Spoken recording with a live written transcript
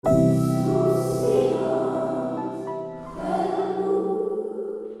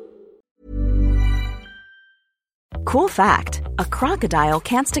Cool fact, a crocodile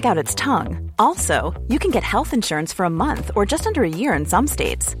can't stick out its tongue. Also, you can get health insurance for a month or just under a year in some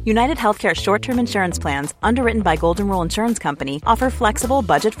states. United Healthcare short-term insurance plans, underwritten by Golden Rule Insurance Company, offer flexible,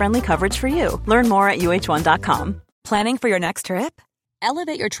 budget-friendly coverage for you. Learn more at uh1.com. Planning for your next trip?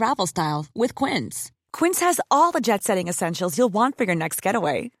 Elevate your travel style with Quince. Quince has all the jet-setting essentials you'll want for your next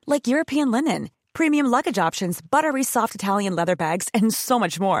getaway, like European linen, premium luggage options, buttery soft Italian leather bags, and so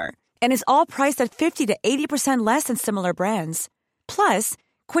much more. And is all priced at 50 to 80% less than similar brands. Plus,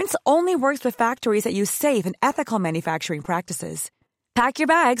 Quince only works with factories that use safe and ethical manufacturing practices. Pack your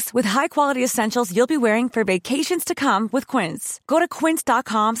bags with high-quality essentials you'll be wearing for vacations to come with Quince. Go to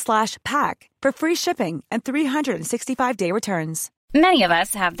quince.com/pack for free shipping and 365-day returns. Many of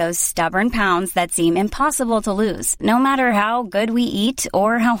us have those stubborn pounds that seem impossible to lose, no matter how good we eat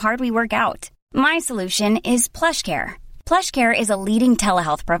or how hard we work out. My solution is PlushCare. PlushCare is a leading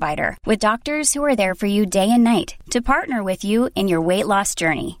telehealth provider with doctors who are there for you day and night to partner with you in your weight loss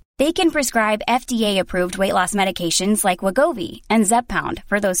journey. They can prescribe FDA-approved weight loss medications like Wegovy and Zepbound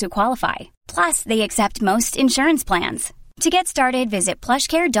for those who qualify. Plus, they accept most insurance plans. To get started, visit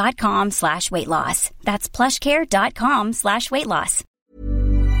plushcare.com/weightloss. That's plushcare.com/weightloss.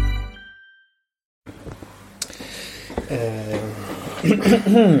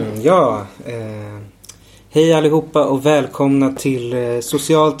 Hej allihopa och välkomna till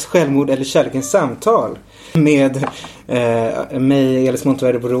Socialt självmord eller kärlekens samtal med mig, Elis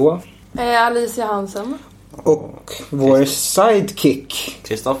Monteverde-Borå, Alicia Hansen och vår sidekick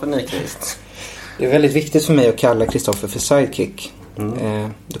Kristoffer Nyqvist. Det är väldigt viktigt för mig att kalla Kristoffer för sidekick.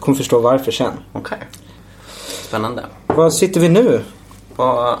 Du kommer förstå varför sen. Okej. Spännande. Var sitter vi nu? På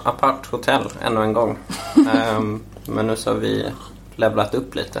Apart Hotel ännu en gång. Men nu så har vi levlat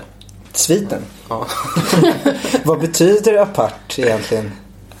upp lite. Sviten? Ja. Vad betyder apart egentligen?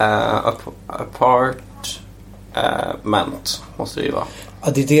 Apartment måste det ju vara.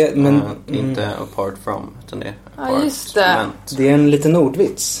 Ja, det är det, men inte apart from, utan det är ja, just det. Det är en liten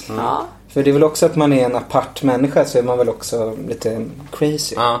ordvits. Ja. För det är väl också att man är en apart människa, så är man väl också lite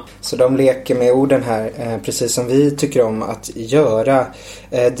crazy. Ja. Så de leker med orden här, precis som vi tycker om att göra.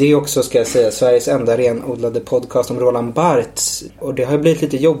 Det är också, ska jag säga, Sveriges enda renodlade podcast om Roland Barthes. Och det har blivit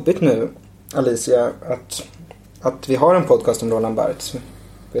lite jobbigt nu, Alicia, att vi har en podcast om Roland Barthes.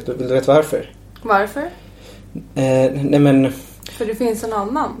 Vill du veta varför? Varför? Nej men... För det finns en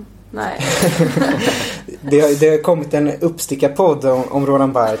annan. Nej. det har kommit en uppstickarpodd om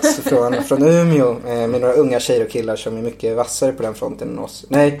Roland Barthes från Umeå med några unga tjejer och killar som är mycket vassare på den fronten än oss.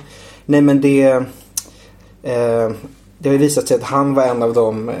 Nej men det har visat sig att han var en av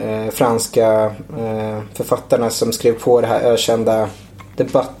de franska författarna som skrev på det här ökända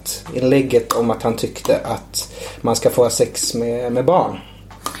debattinlägget om att han tyckte att man ska få ha sex med barn.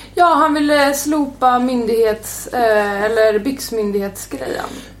 Ja, han ville slopa eller byxmyndighetsgrejen.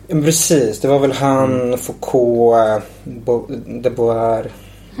 Precis, det var väl han, Foucault, de Beauvoir,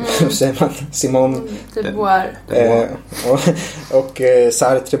 hur säger man? Simon de Beauvoir och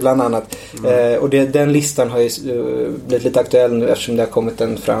Sartre bland annat. Och den listan har ju blivit lite aktuell nu eftersom det har kommit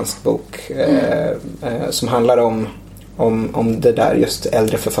en fransk bok som handlar om det där, just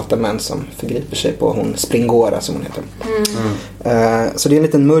äldre författarmän som förgriper sig på hon Springora som hon heter. Så det är en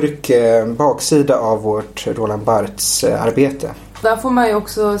liten mörk baksida av vårt Roland Barthes arbete. Där får man ju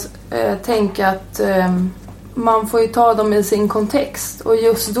också tänka att man får ju ta dem i sin kontext. Och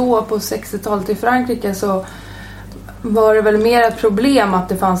just då på 60-talet i Frankrike så var det väl mer ett problem att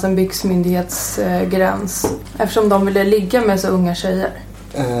det fanns en byxmyndighetsgräns. Eftersom de ville ligga med så unga tjejer.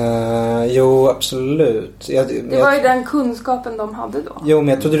 Jo, absolut. Det var ju den kunskapen de hade då. Jo, men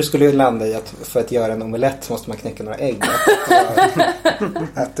jag trodde du skulle landa i att för att göra en omelett så måste man knäcka några ägg.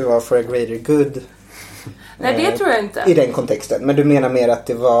 Att det var for a greater good. Nej, det tror jag inte. I den kontexten. Men du menar mer att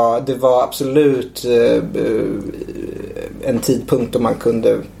det var absolut en tidpunkt då man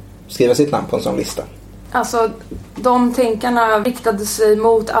kunde skriva sitt namn på en sån lista. Alltså, de tänkarna riktade sig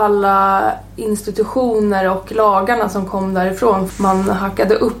mot alla institutioner och lagarna som kom därifrån. Man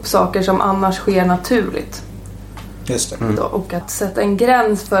hackade upp saker som annars sker naturligt. Just det. Och att sätta en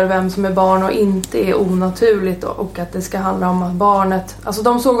gräns för vem som är barn och inte är onaturligt. Och att det ska handla om att barnet... Alltså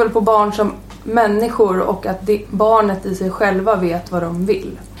de såg väl på barn som människor och att barnet i sig själva vet vad de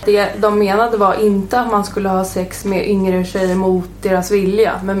vill. Det de menade var inte att man skulle ha sex med yngre tjejer mot deras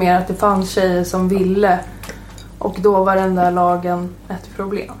vilja. Men mer att det fanns tjejer som ville. Och då var den där lagen ett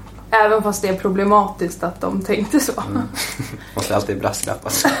problem. Även fast det är problematiskt att de tänkte så. Måste alltid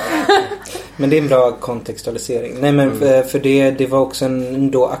brasklappas. Men det är en bra kontextualisering. Nej, men för det var också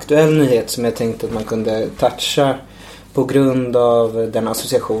en då aktuell nyhet som jag tänkte att man kunde toucha på grund av den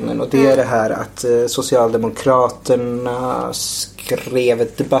associationen. Och det är det här att Socialdemokraterna skrev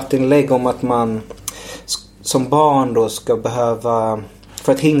ett debattinlägg om att man som barn då ska behöva,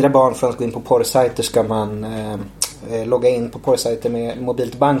 för att hindra barn från att gå in på porrsajter ska man logga in på porrsajter med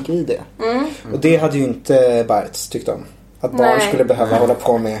mobilt bank-ID. Och det hade ju inte Bartz tyckt om. Att barn skulle behöva hålla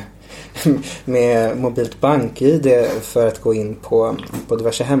på med mobilt bank-ID för att gå in på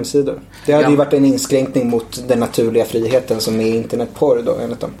diverse hemsidor. Det hade ju varit en inskränkning mot den naturliga friheten som är internetporr då,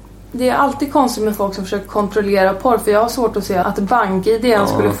 enligt dem. Det är alltid konstigt med folk som försöker kontrollera porr, för jag har svårt att se att bank-ID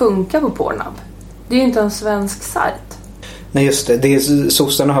skulle funka på Pornhub. Det är ju inte en svensk sajt. Nej, just det.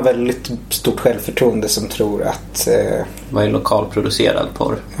 Sossarna har väldigt stort självförtroende som tror att vad är lokalproducerad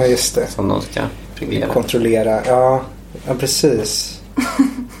porr? Ja, just det. Som de ska reglera. Kontrollera. Ja precis.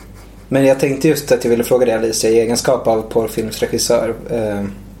 Men jag tänkte just att jag ville fråga dig, Alicia, i egenskap av porrfilmsregissör,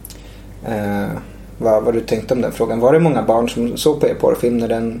 vad du tänkte om den frågan. Var det många barn som såg på er porrfilm när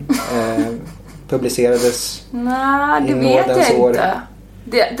den publicerades? Nej, det vet jag inte.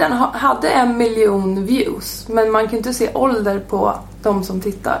 Den hade 1 miljon views, men man kan inte se ålder på de som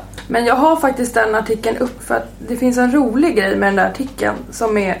tittar. Men jag har faktiskt den artikeln upp för att det finns en rolig grej med den där artikeln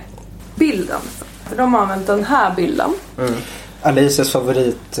som är bilden. För de har använt den här bilden. Alicias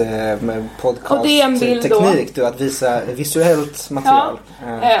favorit med podcast-teknik då, att visa visuellt material.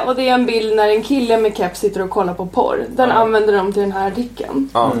 Ja, och det är en bild när en kille med keps sitter och kollar på porr. Den använder de till den här artikeln.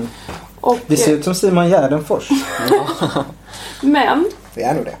 Och, det ser ut som Simon Gärdenfors. Men det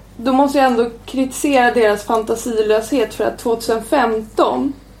är nog det. Då måste jag ändå kritisera deras fantasilöshet, för att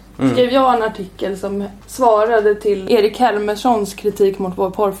 2015 skrev jag en artikel som svarade till Erik Helmerssons kritik mot vår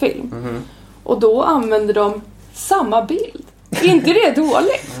porrfilm. Och då använde de samma bild. Är inte det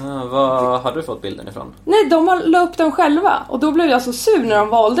dåligt? Var har du fått bilden ifrån? Nej, de la upp den själva. Och då blev jag så sur när de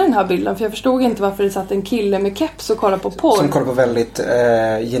valde den här bilden, för jag förstod inte varför det satt en kille med keps och kollade på porr. Som kollar på väldigt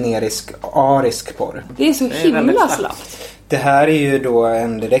generisk, arisk porr. Det är så himla slappt. Det här är ju då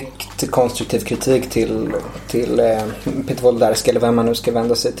en direkt konstruktiv kritik till Peter Wolodarski, eller vem man nu ska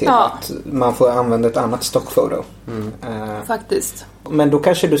vända sig till. Att man får använda ett annat stockfoto. Faktiskt. Men då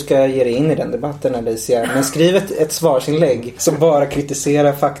kanske du ska ge dig in i den debatten, Alicia. Men skriv ett svarsinlägg som bara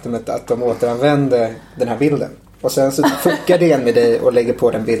kritiserar faktumet att de återanvände den här bilden. Och sen så fuckar det igen med dig och lägger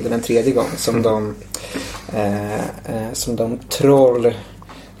på den bilden en tredje gång som de tror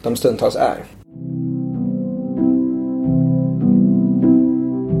de stundtals är.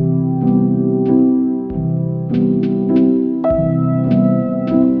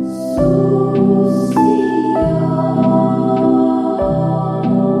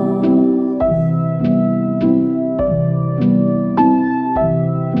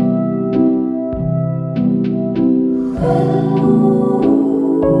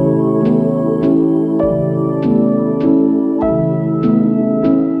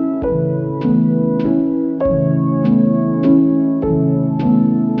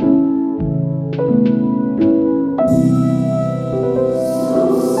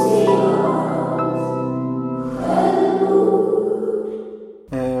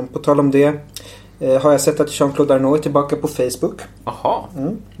 Tal om det har jag sett att Jean-Claude Arnault är tillbaka på Facebook. Aha.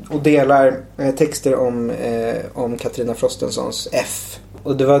 Och delar texter om Katarina Frostensons F.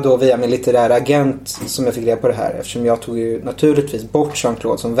 Och det var då via min litterära agent som jag fick reda på det här, eftersom jag tog ju naturligtvis bort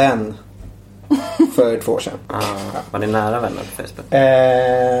Jean-Claude som vän för 2 år sedan. Var ni nära vänner på Facebook?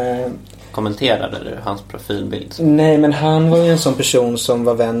 Kommenterade du hans profilbild? Nej, men han var ju en sån person som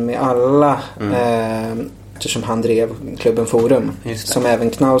var vän med alla eftersom han drev klubben Forum, som även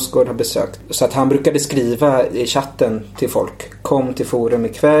Knausgård har besökt. Så att han brukade skriva i chatten till folk: kom till Forum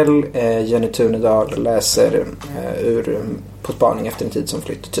ikväll, Jenny Tunedal läser ur På spaning efter en tid som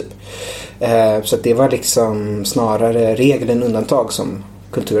flytt typ. Så att det var liksom snarare regel än undantag som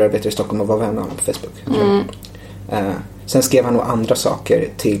kulturarbetare i Stockholm att vara vän med honom på Facebook. Sen skrev han nog andra saker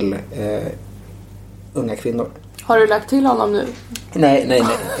till unga kvinnor. Har du lagt till honom nu? Nej,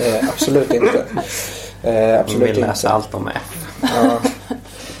 absolut inte. Absolut vill läsa allt om F. Ja.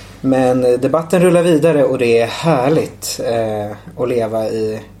 Men debatten rullar vidare och det är härligt att leva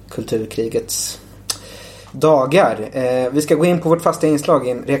i kulturkrigets dagar. Vi ska gå in på vårt fasta inslag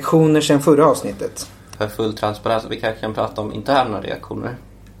i reaktioner sedan förra avsnittet. För full transparens, vi kanske kan prata om interna reaktioner.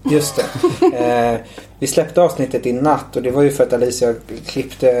 Just det. Vi släppte avsnittet i natt och det var ju för att Alicia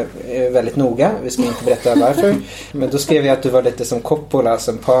klippte väldigt noga. Vi ska inte berätta varför. Men då skrev jag att du var lite som Coppola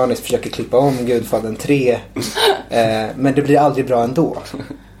som paniskt försöker klippa om Gudfadern 3. Men det blir aldrig bra ändå.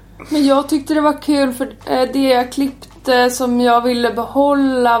 Men jag tyckte det var kul, för det jag klippte som jag ville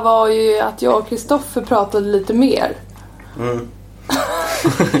behålla var ju att jag och Kristoffer pratade lite mer.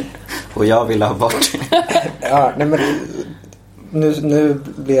 Och jag ville ha bort. Ja, nej men nu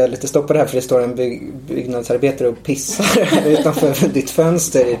blir jag lite stoppad här för det står en byggnadsarbetare och pissar här utanför ditt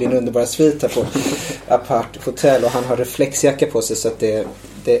fönster i din underbara svit här på Apart Hotel, och han har reflexjacka på sig så att det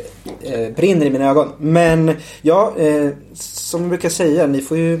brinner i mina ögon. Men ja, som jag brukar säga, ni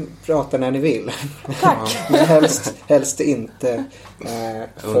får ju prata när ni vill. Tack. Men helst inte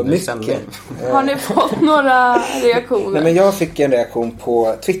för mycket. Har ni fått några reaktioner? Nej, men jag fick en reaktion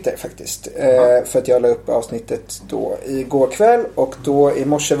på Twitter faktiskt. För att jag la upp avsnittet då igår kväll, och då i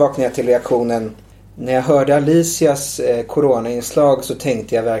morse vaknade jag till reaktionen: när jag hörde Alicias coronainslag så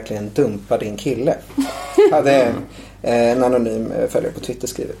tänkte jag verkligen dumpa din kille. Hade en anonym följare på Twitter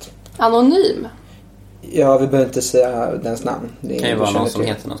skrivit. Anonym? Ja, vi behöver inte säga dens namn. Det kan ju vara någon som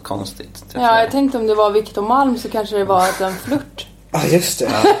heter något konstigt. Ja, jag tänkte om det var Victor Malm så kanske det var en flört. Ja, just det.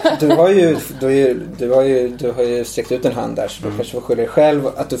 Du har ju sträckt ut en hand där, så du kanske får skylla dig själv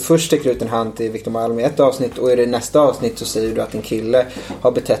att du först sträcker ut en hand till Victor Malm i ett avsnitt, och i det nästa avsnitt så säger du att din kille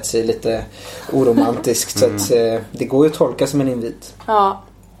har betett sig lite oromantiskt. Så att det går ju att tolka som en invit. Ja.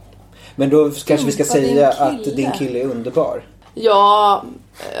 Men då kanske vi ska säga att din kille är underbar. Ja,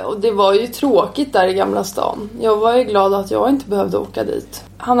 och det var ju tråkigt där i Gamla stan. Jag var ju glad att jag inte behövde åka dit.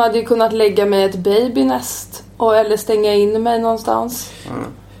 Han hade ju kunnat lägga mig ett babynest eller stänga in mig någonstans.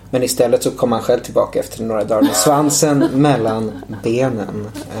 Men istället så kom han själv tillbaka efter några dagar med svansen mellan benen.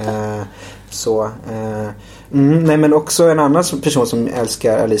 Nej, men också en annan person som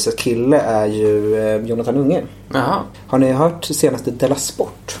älskar Alicias kille är ju Jonathan Unge. Jaha. Har ni hört senaste Della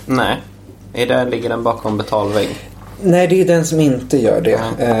Sport? Nej. Ligger den bakom betalvägg? Nej, det är den som inte gör det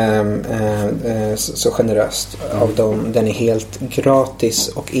så generöst av dem. Den är helt gratis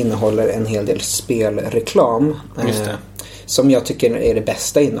och innehåller en hel del spelreklam. Just det. Som jag tycker är det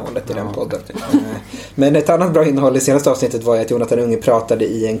bästa innehållet i den podden. Men ett annat bra innehåll i senaste avsnittet var att Jonathan Unge pratade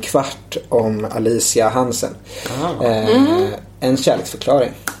i en kvart om Alicia Hansen. En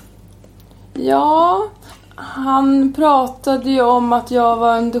kärleksförklaring. Ja, han pratade ju om att jag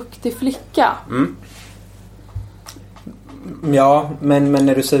var en duktig flicka. Ja, men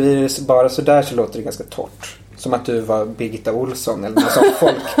när du säger det bara så där så låter det ganska torrt. Som att du var Birgitta Olsson eller någon sån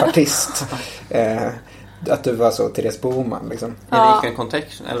folkpartist. Att du var så Therese Boman liksom. I vilken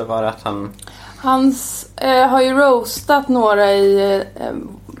kontext? Eller var det att han har ju roastat några i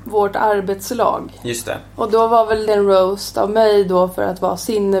vårt arbetslag. Just det. Och då var väl en roast av mig då för att vara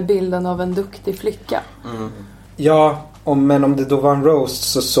sinnebilden av en duktig flicka. Ja, men om det då var en roast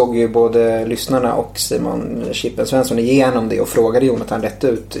så såg ju både lyssnarna och Simon Chippen Svensson igenom det och frågade Jonathan rätt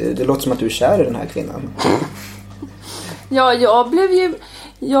ut. Det låter som att du är kär i den här kvinnan. Ja, jag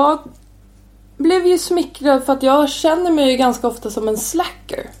blev ju smickrad för att jag känner mig ju ganska ofta som en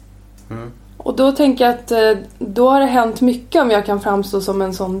slacker. Och då tänker jag att då har det hänt mycket om jag kan framstå som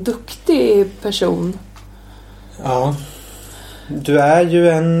en sån duktig person. Ja. Du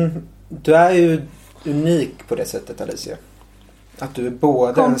är ju unik på det sättet, Alicia. Att du är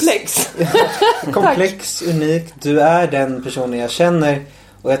både komplex, unik. Du är den personen jag känner.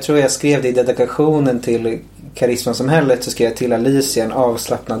 Och jag tror jag skrev det i dedikationen till Karismasamhället, så skrev jag till Alicia en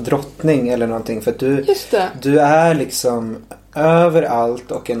avslappnad drottning eller någonting. För att du är liksom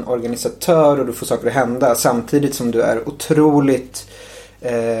överallt och en organisatör, och du får saker att hända samtidigt som du är otroligt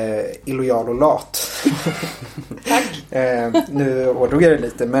illojal och lat. Tack. Nu årdrog jag det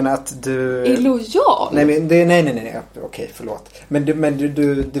lite, men att du... Illojal? Nej. Okej, förlåt. Men det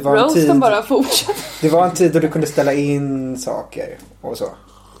var en tid... bara fortsätter. Det var en tid då du kunde ställa in saker och så.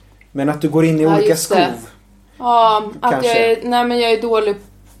 Men att du går in i olika skov. Ja, att jag är dålig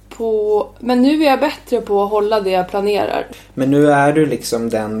på... Men nu är jag bättre på att hålla det jag planerar. Men nu är du liksom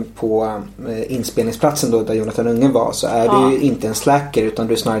den på inspelningsplatsen då där Jonathan Unge var, så är du ju inte en slacker, utan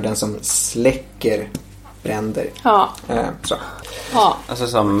du är snarare den som släcker bränder. Ja. Så. Ja. Alltså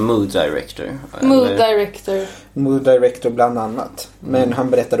som mood director. Mood director bland annat. Men han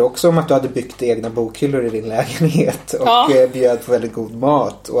berättade också om att du hade byggt egna bokhyllor i din lägenhet och bjöd på väldigt god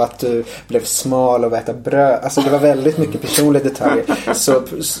mat, och att du blev smal av att äta bröd. Alltså det var väldigt mycket personliga detaljer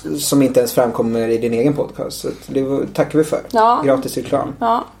som inte ens framkommer i din egen podcast. Så det tackar vi för. Ja. Gratis reklam.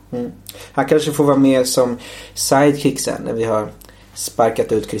 Ja. Han kanske får vara med som sidekick sen när vi har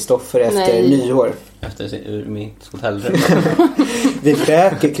sparkat ut Kristoffer efter nyår. Efter mitt hotellrum. Vi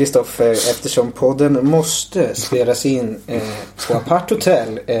bräker Kristoffer eftersom podden måste spelas in på Apart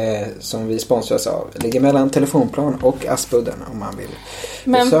Hotel som vi sponsras av. Ligger mellan Telefonplan och Aspudden om man vill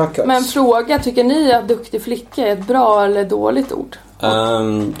besöka oss. Men fråga, tycker ni att duktig flicka är ett bra eller dåligt ord?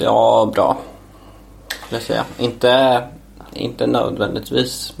 Ja, bra. Jag säga. Inte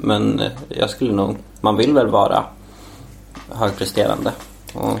nödvändigtvis, men jag skulle nog... Man vill väl vara högpresterande.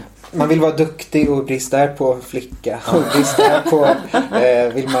 man vill vara duktig och brist är på flicka. Och brist är på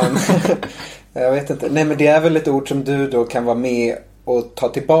vill man... Jag vet inte. Nej, men det är väl ett ord som du då kan vara med och ta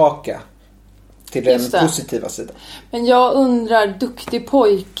tillbaka till den positiva sidan. Men jag undrar, duktig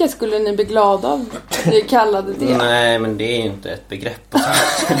pojke, skulle ni bli glada av det kallade det? Nej, men det är ju inte ett begrepp.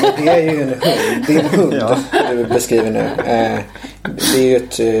 Det är ju en hund. Det är en hund du beskriver nu. Det är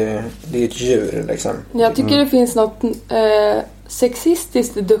ju ett djur liksom. Jag tycker det finns något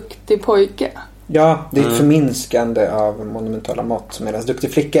sexistiskt duktig pojke. Ja, det är ett förminskande av monumentala mått. Medan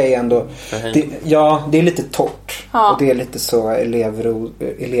duktig flicka är ändå... det är lite torrt. Ja. Och det är lite så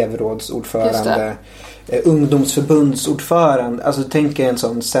elevrådsordförande, ungdomsförbundsordförande. Alltså tänk en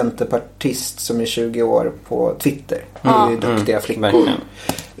sån centerpartist som är 20 år på Twitter. Det är ju duktiga flickor.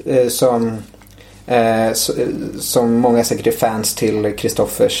 Som många säkert är fans till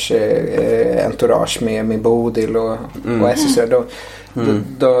Kristoffers entourage med Bodil och SSR.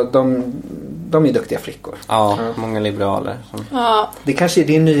 De är duktiga flickor. Ja, många liberaler. Det kanske är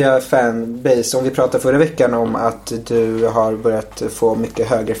din nya fanbase. Om vi pratade förra veckan om att du har börjat få mycket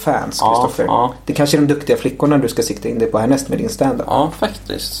högre fans, Kristoffer. Ja. Det kanske är de duktiga flickorna du ska sikta in dig på härnäst med din stand-up. Ja,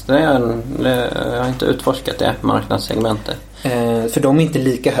 faktiskt. Jag har inte utforskat det marknadssegmentet. För de är inte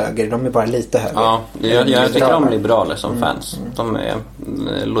lika högre, de är bara lite högre. Ja, jag tycker om liberaler som fans. De är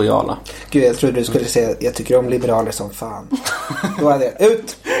lojala. Gud, jag trodde du skulle säga jag tycker om liberaler som fan. Då är det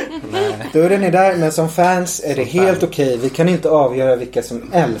ut! Dörren är där, men som fans är det helt okej. Vi kan inte avgöra vilka som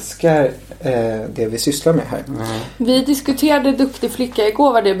älskar det vi sysslar med här. Vi diskuterade duktig flicka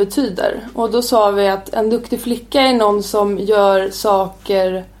igår, vad det betyder. Och då sa vi att en duktig flicka är någon som gör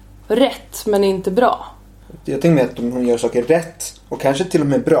saker rätt men inte bra. Jag tänker mig att hon gör saker rätt och kanske till och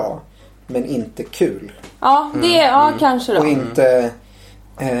med bra, men inte kul. Ja, kanske då. Och inte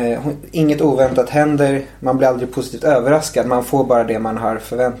inget oväntat händer. Man blir aldrig positivt överraskad. Man får bara det man har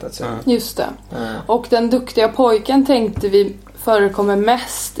förväntat sig. Just det. Och den duktiga pojken tänkte vi förekommer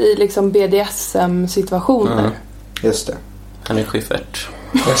mest i liksom BDSM-situationer. Just det. Han är Schyffert.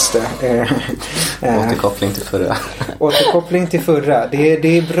 Just det. Återkoppling till förra. Återkoppling till förra.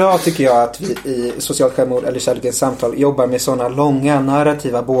 Det är bra tycker jag att vi i Socialt självmord eller Kärlekens samtal jobbar med sådana långa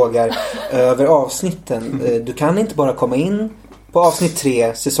narrativa bågar över avsnitten. Du kan inte bara komma in på avsnitt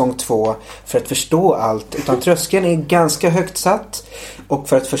 3, säsong 2 för att förstå allt. Utan tröskeln är ganska högt satt. Och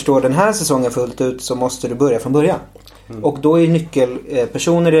för att förstå den här säsongen fullt ut så måste du börja från början. Och då är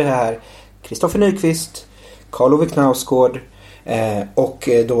nyckelpersoner i det här Kristoffer Nyqvist, Karl-Ove Knausgård och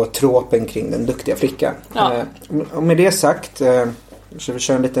då tråpen kring den duktiga flickan. Och med det sagt så vi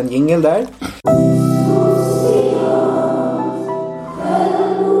kör en liten jingle där.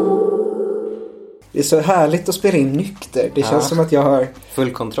 Det är så härligt att spela in nykter. Det känns som att jag har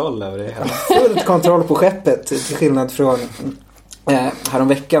full kontroll över det. Full kontroll på skeppet. Till skillnad från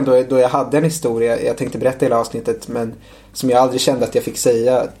häromveckan då jag hade en historia. Jag tänkte berätta hela avsnittet, men som jag aldrig kände att jag fick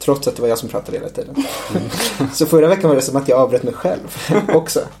säga, trots att det var jag som pratade hela tiden. Så förra veckan var det som att jag avbröt mig själv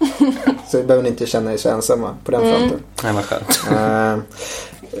också. Så vi behöver inte känna er så ensamma på den fronten. Nej, vad skönt.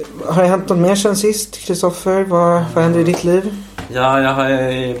 Har det hänt något mer sen sist, Kristoffer? Vad händer i ditt liv? Ja, jag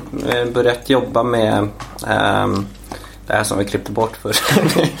har börjat jobba med det här som vi klippte bort för.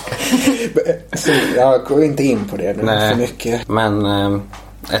 Så jag går inte in på det nu för mycket. Men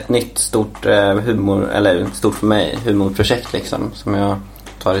ett nytt stort stort för mig humorprojekt liksom, som jag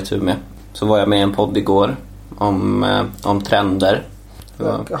tar itu med. Så var jag med i en podd igår om trender.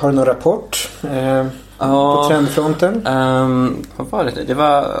 Har du någon rapport på trendfronten? Vad var det? Det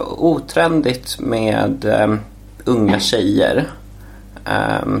var otrendigt med unga tjejer.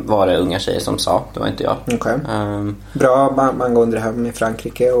 Var det unga tjejer som sa, det var inte jag. Okay. Bra angående det här med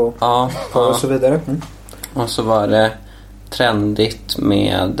Frankrike och så vidare. Och så var det trendigt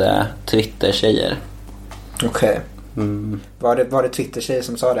med Twitter-tjejer. Okej. Var det Twitter-tjejer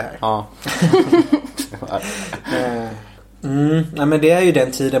som sa det här? Ja. Ja, men det är ju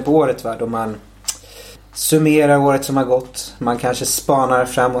den tiden på året då man summerar året som har gått. Man kanske spanar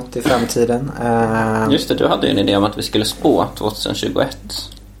framåt i framtiden. Just det, du hade ju en idé om att vi skulle spå 2021.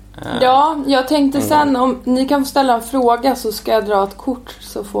 Ja, jag tänkte sen om ni kan få ställa en fråga så ska jag dra ett kort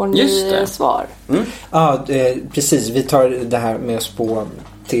så får ni svar. Ja, precis. Vi tar det här med att spå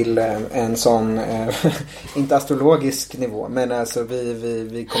till en sån inte astrologisk nivå, men alltså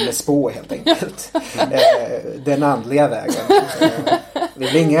vi kommer spå helt enkelt. Den andliga vägen. Det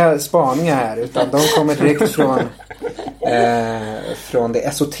är inga spaningar här, utan de kommer direkt från från det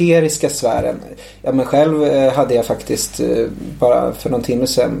esoteriska sfären. Ja, men själv hade jag faktiskt bara för någon timme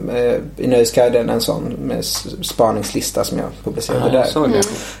sedan i Nöjesguiden en sån med spaningslista som jag publicerade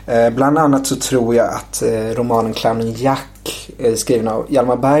där. Bland annat så tror jag att romanen Clownen Jack, skriven av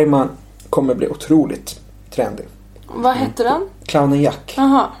Hjalmar Bergman, kommer bli otroligt trendig. Vad hette den? Clownen Jack.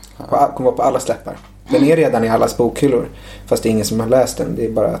 Aha. Kommer vara på alla släppar. Den är redan i allas bokhyllor. Fast det är ingen som har läst den. Det är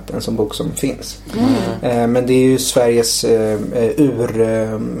bara en sån bok som finns. Men det är ju Sveriges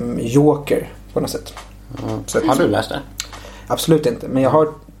urjoker på något sätt. Så har du läst den? Absolut inte. Men jag har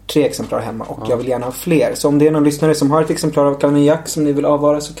 3 exemplar hemma. Och jag vill gärna ha fler. Så om det är någon lyssnare som har ett exemplar av Clownen Jack som ni vill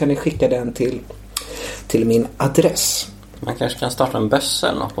avvara, så kan ni skicka den till min adress. Man kanske kan starta en bössa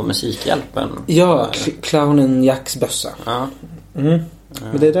eller något på Musikhjälpen. Ja, Clownen Jacks bössa. Ja. Men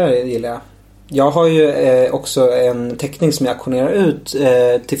det där gillar jag. Jag har ju också en teckning som jag auktionerar ut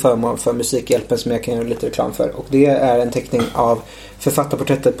till förmån för Musikhjälpen, som jag kan göra lite reklam för. Och det är en teckning av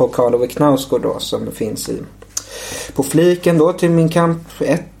författarporträttet på Karl Ove Knausgård då, som finns på fliken då till Min kamp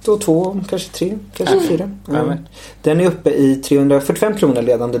 1 och 2, kanske 3, kanske 4. Den är uppe i 345 kronor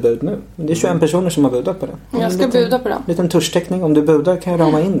ledande bud nu. Det är 21 personer som har budat på den. Jag ska buda på den. En liten tuschteckning. Om du budar kan jag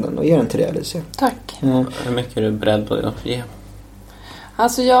rama in den och ge den till dig, Alicia. Tack. Hur mycket är du beredd att ge?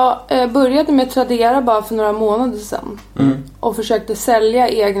 Alltså jag började med Tradera bara för några månader sedan. Och försökte sälja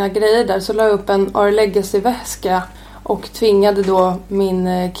egna grejer där. Så la jag upp en Our Legacy-väska och tvingade då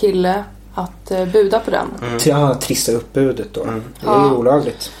min kille att buda på den. Ja, trissa upp budet då. Det är ju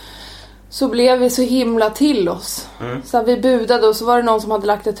olagligt. Så blev vi så himla till oss. Så vi budade och så var det någon som hade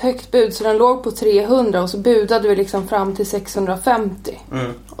lagt ett högt bud. Så den låg på 300 och så budade vi liksom fram till 650.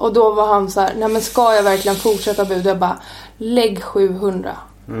 Och då var han så här: nej men ska jag verkligen fortsätta buda? Jag bara, lägg 700.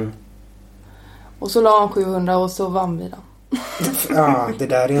 Och så la han 700 och så vann vi den. Ja, det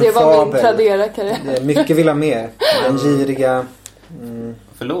där är en det var fabel. min Tradera-karriär. Mycket vill ha mer. Den giriga.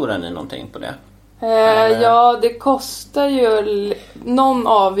 Förlorar ni någonting på det? Ja, det kostar ju någon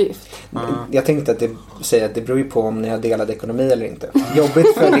avgift. Jag tänkte att det beror ju på om ni har delad ekonomi eller inte.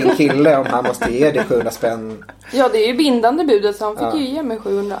 Jobbigt för din kille om han måste ge dig 700 spänn. Ja, det är ju bindande budet, så han fick ju ge mig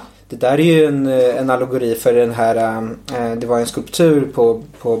 700. Det där är ju en allegori för den här. Det var en skulptur på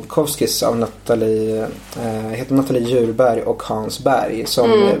Bukowskis av Nathalie Djurberg och Hans Berg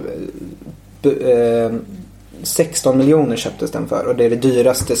som 16 miljoner köptes den för, och det är det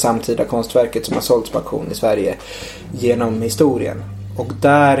dyraste samtida konstverket som har sålts på auktion i Sverige genom historien. Och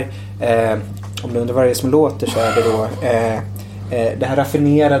där, om du undrar vad det är som låter, så är det då det här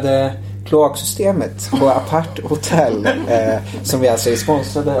raffinerade kloaksystemet på Apart Hotel som vi alltså är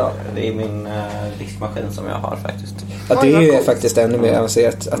sponsrade av. Det är min diskmaskin som jag har faktiskt. Ja, det är ju faktiskt ännu mer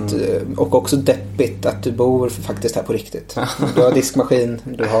avancerat och också deppigt att du bor faktiskt här på riktigt. Du har diskmaskin,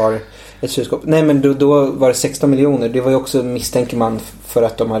 du har ett kylskåp. Nej, men då var det 16 miljoner. Det var ju också, misstänker man, för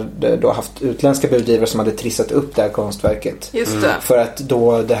att de hade då haft utländska budgivare som hade trissat upp det här konstverket. Just det. För att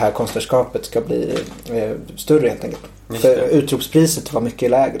då det här konstverkskapet ska bli större helt enkelt. För utropspriset var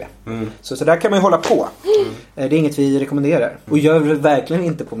mycket lägre. Så där kan man ju hålla på. Det är inget vi rekommenderar. Och gör det verkligen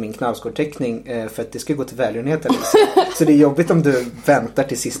inte på min Knausgård-teckning, för att det ska gå till välgörenhet. Så det är jobbigt om du väntar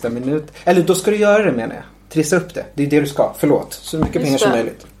till sista minut. Eller då ska du göra det, menar jag. Trissa upp det. Det är det du ska. Förlåt. Så mycket pengar som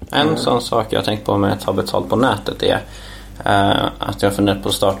möjligt. En sån sak jag har tänkt på med att ha betalt på nätet är att jag funderar på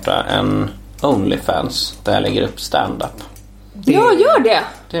att starta en OnlyFans där jag lägger upp stand-up. Ja, gör det!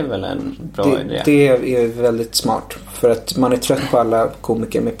 Det är väl en bra idé. Det är väldigt smart. För att man är trött på alla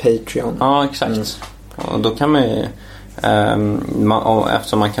komiker med Patreon. Ja, exakt. Och då kan man ju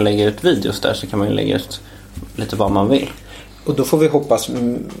eftersom man kan lägga ut videos där, så kan man ju lägga ut lite vad man vill. Och då får vi hoppas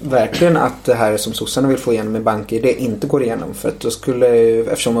verkligen att det här som sossarna vill få igenom med bank-ID inte går igenom. För att då skulle,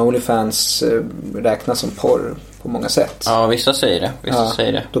 eftersom OnlyFans räknas som porr på många sätt. Ja, vissa säger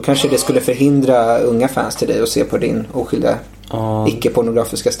det. Då kanske det skulle förhindra unga fans till dig att se på din oskyldiga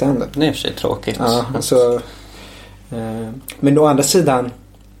icke-pornografiska stand-up. Det är i och för sig tråkigt. Ja, alltså, men å andra sidan,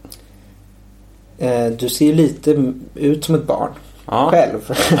 du ser ju lite ut som ett barn.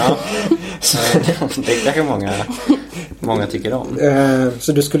 Själv. Ja. Det kanske många tycker om.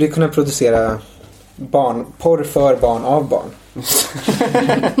 Så du skulle kunna producera porr för barn av barn.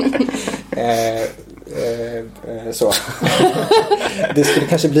 Så. Det skulle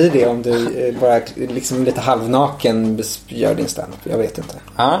kanske bli det om du bara liksom lite halvnaken gör din stand-up. Jag vet inte.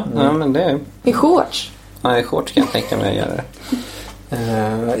 Ja, men det är i shorts. Ja, i shorts kan jag tänka mig att göra det.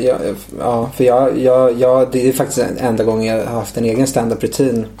 För det är faktiskt den enda gången jag har haft en egen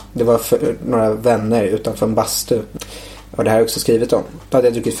stand-up-rutin. Det var för några vänner utanför en bastu. Och det här är också skrivit om. Då hade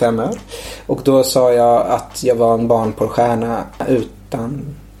jag druckit 5 öl. Och då sa jag att jag var en barnporrstjärna utan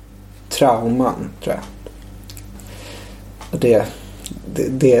trauman, tror jag.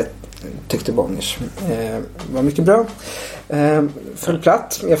 Det tyckte Bonniers var mycket bra. Full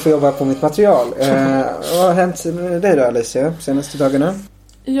platt. Jag får jobba på mitt material. Vad har hänt med dig då, Alicia, senaste dagarna?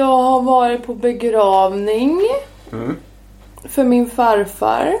 Jag har varit på begravning för min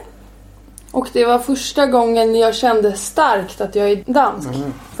farfar. Och det var första gången jag kände starkt att jag är dansk.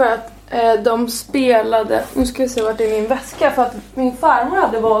 För att de spelade... Nu ska vi se vart det är min väska. För att min farmor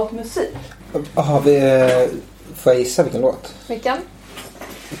hade valt musik. Får jag gissa vilken låt? Vilken?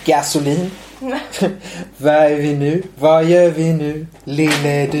 Gasolin. Vad är vi nu? Vad gör vi nu?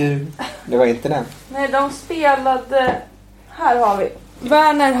 Lille du. Det var inte den. Nej, de spelade... Här har vi.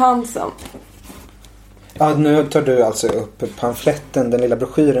 Werner Hansen. Ja, nu tar du alltså upp pamfletten, den lilla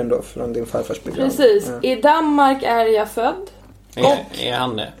broschyren då från din farfars begravning. Precis. I Danmark är jag född. Är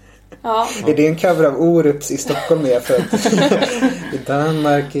han det? Ja. Är det en cover av Orups i Stockholm är jag född? I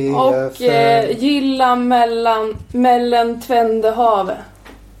Danmark är jag född. Och Gilla mellan Tvände havet.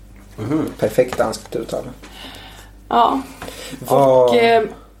 Perfekt danskt uttal. Ja. Och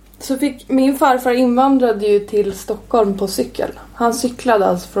så fick min farfar invandrade ju till Stockholm på cykel. Han cyklade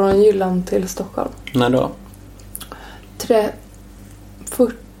alltså från Jylland till Stockholm. När då?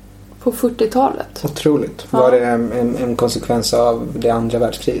 På 40-talet. Otroligt. Var det en konsekvens av det andra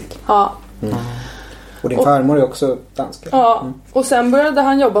världskriget? Ja. Och din farmor är också dansk? Ja. Och sen började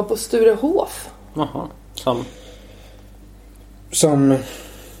han jobba på Sturehof. Jaha. Som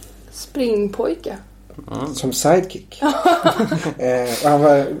springpojke. Som sidekick. Och han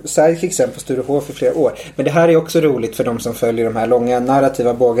var sidekick sen på Sturehof för flera år. Men det här är också roligt för de som följer de här långa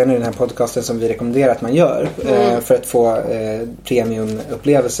narrativa bågarna i den här podcasten som vi rekommenderar att man gör för att få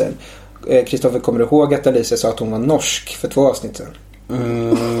premiumupplevelser. Kristoffer, kommer du ihåg att Alicia sa att hon var norsk för 2 avsnitt sedan?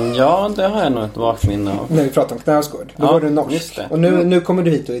 Ja, det har jag nog ett vagt minne av. När vi pratade om Knäsgård. Då var du norsk. Och nu kommer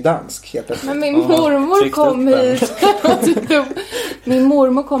du hit och är dansk helt plötsligt. Men min mormor kom hit. Min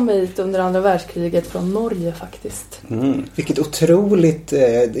mormor kom hit under andra världskriget från Norge faktiskt. Vilket otroligt,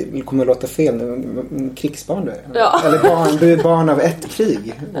 det kommer att låta fel nu, krigsbarn du är. Ja. Eller du är barn av ett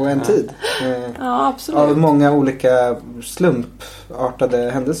krig och en tid. Ja, absolut. Av många olika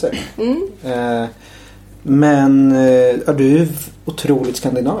slumpartade händelser. Men du är otroligt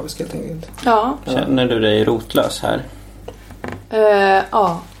skandinavisk helt enkelt. Ja. Känner du dig rotlös här?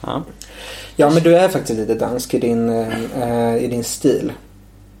 Ja. Ja, men du är faktiskt lite dansk i din stil.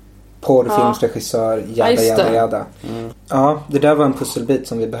 Porrfilmsregissör, jada. Ja, det där var en pusselbit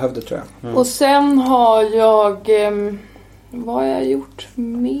som vi behövde, tror jag. Och sen har jag... vad har jag gjort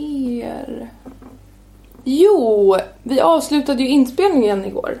mer? Jo, vi avslutade ju inspelningen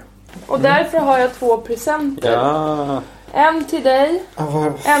igår. Och därför har jag 2 presenter. Ja. En till dig.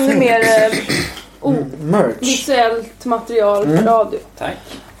 Ännu mer visuellt material för radio. Tack.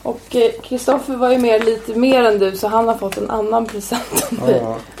 Och Kristoffer var ju lite mer än du, så han har fått en annan present än dig.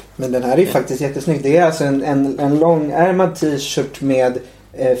 Ja, men den här är ju faktiskt jättesnygg. Det är alltså en långärmad t-shirt med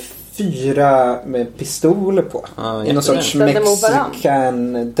 4 med pistoler på. I någon sorts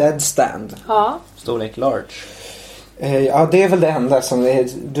Mexican dead stand. Ja. Storlek large. Ja, det är väl det enda som är...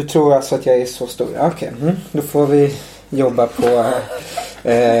 Du tror alltså att jag är så stor? Okej. Då får vi jobba på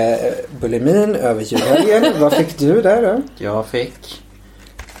bulimin över julhelgen. Vad fick du där då? Jag fick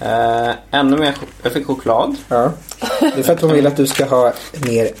ännu mer. Jag fick choklad. Ja. Det är för att hon vill att du ska ha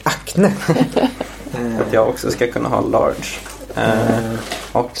mer akne. Att jag också ska kunna ha large.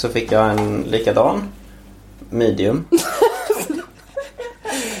 Och så fick jag en likadan medium.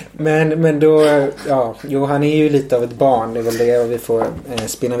 Men då, han är ju lite av ett barn. Det är väl det vi får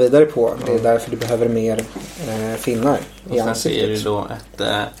spinna vidare på. Det är därför du behöver mer finnar i ansiktet. Och sen är det då ett...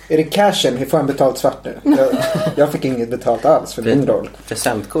 Är det cashen? Hur får han betalt svart nu? Jag fick inget betalt alls för min roll.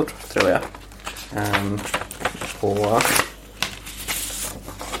 Presentkort, tror jag.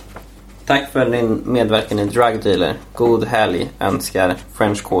 Tack för din medverkan i Drug Dealer. God helg, önskar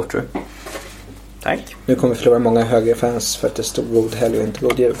French Quarter. Tack. Nu kommer vi förlora många högre fans för att det stod god helg och inte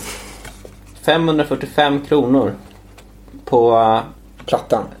god jul. 545 kronor på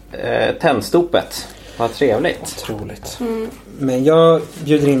plattan. Tändstopet. Vad trevligt. Otroligt. Men jag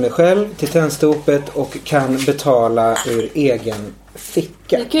bjuder in mig själv till tändstopet och kan betala ur egen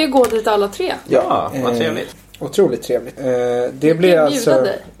ficka. Vi kan ju gå dit alla 3. Ja, vad trevligt. Otroligt trevligt. Det blir alltså...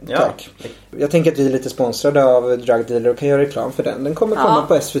 Tack. Jag tänker att vi är lite sponsrade av Drug Dealer och kan göra reklam för den. Den kommer komma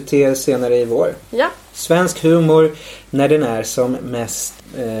på SVT senare i vår. Ja. Svensk humor när den är som mest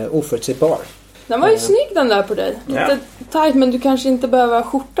oförutsägbar. Den var ju snygg den där på dig. Lite tight, men du kanske inte behöver ha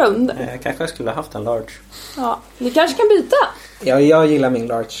skjorta under. Jag kanske skulle ha haft en large. Ja, ni kanske kan byta. Ja, jag gillar min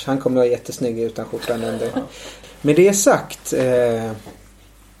large. Han kommer vara jättesnygg utan skjortan under. Med det sagt,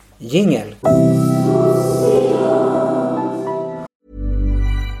 jingel.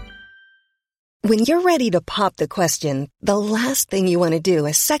 When you're ready to pop the question, the last thing you want to do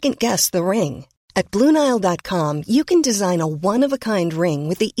is second-guess the ring. At BlueNile.com, you can design a one-of-a-kind ring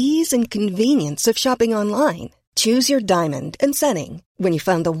with the ease and convenience of shopping online. Choose your diamond and setting. When you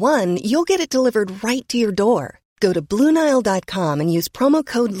find the one, you'll get it delivered right to your door. Go to BlueNile.com and use promo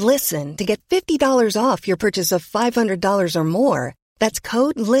code LISTEN to get $50 off your purchase of $500 or more. That's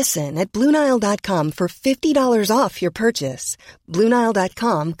code LISTEN at BlueNile.com for $50 off your purchase.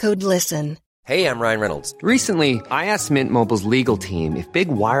 BlueNile.com, code LISTEN. Hey, I'm Ryan Reynolds. Recently, I asked Mint Mobile's legal team if big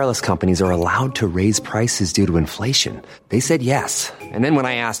wireless companies are allowed to raise prices due to inflation. They said yes. And then when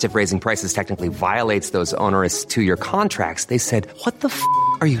I asked if raising prices technically violates those onerous 2-year contracts, they said, "What the f***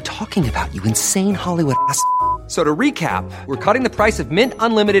 are you talking about, you insane Hollywood ass?" So to recap, we're cutting the price of Mint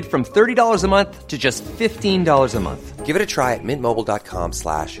Unlimited from $30 a month to just $15 a month. Give it a try at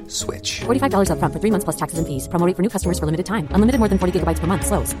mintmobile.com/switch. $45 up front for 3 months plus taxes and fees. Promo rate for new customers for limited time. Unlimited more than 40 gigabytes per month.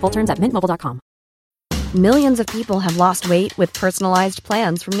 Slows full terms at mintmobile.com. Millions of people have lost weight with personalized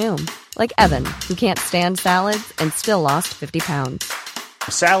plans from Noom. Like Evan, who can't stand salads and still lost 50 pounds.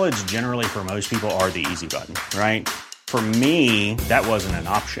 Salads generally for most people are the easy button, right? For me, that wasn't an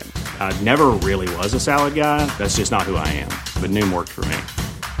option. I never really was a salad guy. That's just not who I am. But Noom worked for me.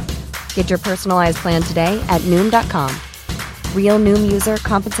 Get your personalized plan today at Noom.com. Real Noom user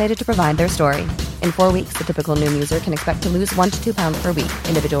compensated to provide their story. In 4 weeks, the typical Noom user can expect to lose 1 to 2 pounds per week.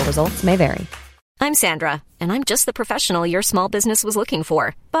 Individual results may vary. I'm Sandra, and I'm just the professional your small business was looking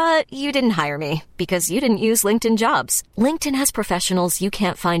for. But you didn't hire me because you didn't use LinkedIn Jobs. LinkedIn has professionals you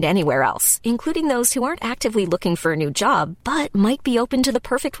can't find anywhere else, including those who aren't actively looking for a new job, but might be open to the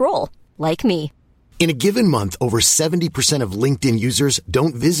perfect role, like me. In a given month, over 70% of LinkedIn users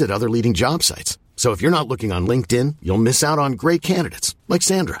don't visit other leading job sites. So if you're not looking on LinkedIn, you'll miss out on great candidates like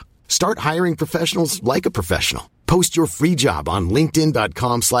Sandra. Start hiring professionals like a professional. Post your free job on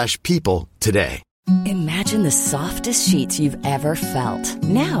linkedin.com/people today. Imagine the softest sheets you've ever felt.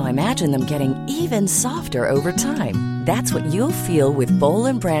 Now imagine them getting even softer over time. That's what you'll feel with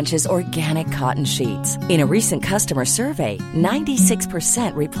Boll & Branch's organic cotton sheets. In a recent customer survey,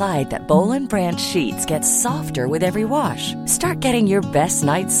 96% replied that Boll & Branch sheets get softer with every wash. Start getting your best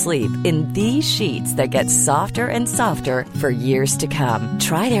night's sleep in these sheets that get softer and softer for years to come.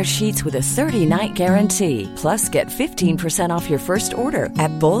 Try their sheets with a 30-night guarantee. Plus, get 15% off your first order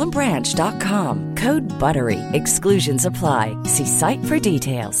at bollandbranch.com. Code BUTTERY. Exclusions apply. See site for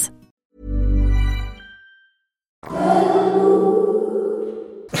details.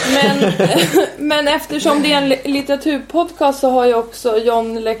 Men eftersom det är en litteraturpodcast så har ju också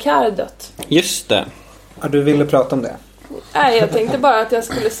John Le Carré dött. Just det. Ja, du ville prata om det. Nej, jag tänkte bara att jag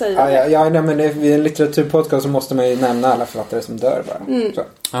skulle säga det. Ja, nej, men i en litteraturpodcast så måste man ju nämna alla författare som dör bara. Så.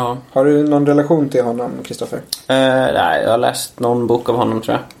 Ja. Har du någon relation till honom, Kristoffer? Nej, jag har läst någon bok av honom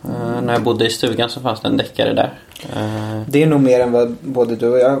tror jag. När jag bodde i stugan så fanns det en deckare där. Det är nog mer än vad både du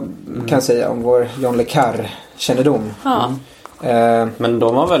och jag kan säga om vår John Le Carré-kännedom. Ja. Men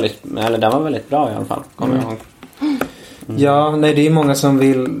den var väldigt bra i alla fall, kommer jag ihåg. Ja, nej, det är många som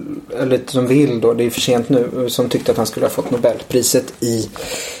vill då, det är för sent nu, som tyckte att han skulle ha fått Nobelpriset i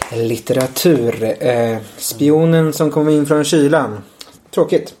litteratur. Spionen som kom in från kylan.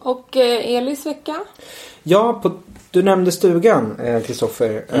 Tråkigt. Och Elis vecka? Ja, du nämnde stugan,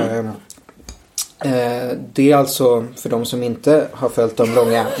 Kristoffer. Det är alltså, för de som inte har följt de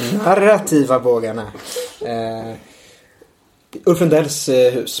långa narrativa bågarna, Ulf Lundells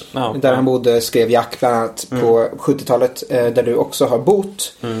hus, där han bodde, skrev Jack bland annat på 70-talet, där du också har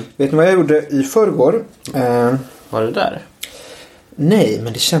bott. Vet ni vad jag gjorde i förrgår? Var du där? Nej,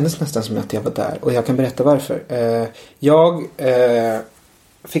 men det kändes nästan som att jag var där, och jag kan berätta varför. Jag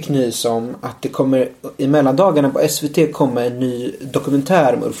fick nys om att det kommer i mellandagarna på SVT kommer en ny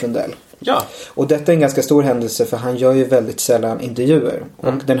dokumentär om Ulf Lundell. Ja. Och detta är en ganska stor händelse, för han gör ju väldigt sällan intervjuer.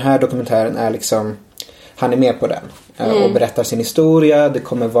 Och den här dokumentären är liksom, han är med på den och berättar sin historia. Det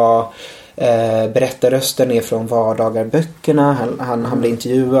kommer vara berättarröster ner från vardagarböckerna. Han blir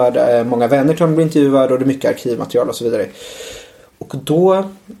intervjuad. Många vänner tror han blir intervjuad, och det är mycket arkivmaterial och så vidare. Och då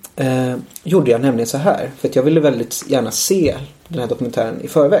gjorde jag nämligen så här, för att jag ville väldigt gärna se den här dokumentären i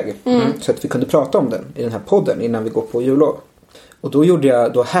förväg, så att vi kunde prata om den i den här podden innan vi går på jullov. Och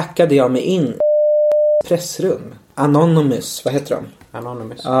då hackade jag mig in pressrum. Anonymous, vad heter de?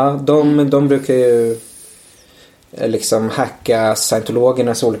 Anonymous. Ja, de brukar ju liksom hacka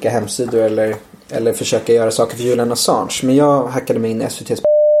scientologernas olika hemsidor eller försöka göra saker för Julian Assange. Men jag hackade mig in i SVT:s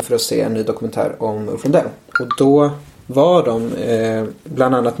för att se en ny dokumentär om Ulf Lundell. Och då var de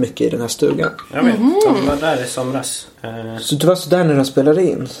bland annat mycket i den här stugan. Jag vet, de var där i somras. Så du var så där när de spelade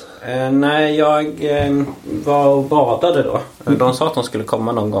in? Nej, jag var och badade då. De sa att de skulle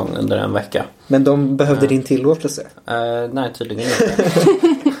komma någon gång under en vecka. Men de behövde din tillåtelse? Nej, tydligen inte.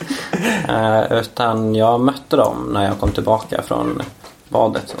 Utan jag mötte dem när jag kom tillbaka från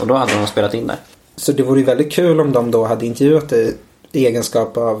badet. Och då hade de spelat in där. Så det vore ju väldigt kul om de då hade intervjuat dig i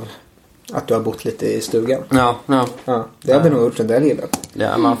egenskap av att du har bott lite i stugan. Ja. Det hade nog gjort en del gillat.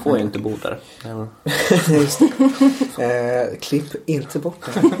 Ja, man får ju inte bo där. Just det. Klipp inte bort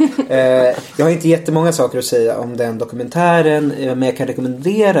det. Jag har inte jättemånga saker att säga om den dokumentären, men jag kan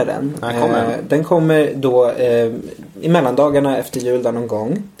rekommendera den. Den kommer då i mellandagarna efter jul någon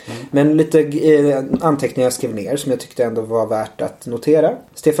gång. Men lite anteckningar jag skrev ner som jag tyckte ändå var värt att notera.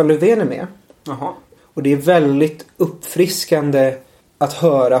 Stefan Löfven är med. Jaha. Och det är väldigt uppfriskande att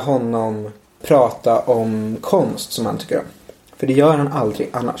höra honom prata om konst som han tycker om. För det gör han aldrig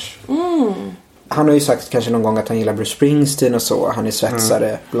annars. Han har ju sagt kanske någon gång att han gillar Bruce Springsteen och så. Han är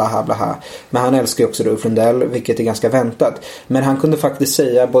svetsare, blaha blaha. Men han älskar ju också Ulf Lundell, vilket är ganska väntat. Men han kunde faktiskt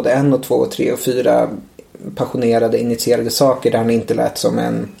säga både 1, 2, 3 och 4 passionerade, initierade saker där han inte lät som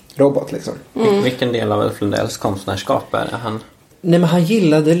en robot liksom. Vilken del av Ulf Lundells konstnärskap är det han? Nej, men han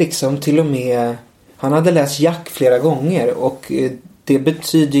gillade liksom till och med... Han hade läst Jack flera gånger och det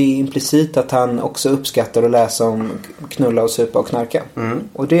betyder ju implicit att han också uppskattar att läsa om knulla och supa och knarka.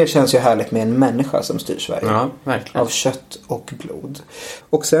 Och det känns ju härligt med en människa som styr Sverige. Ja, verkligen. Av kött och blod.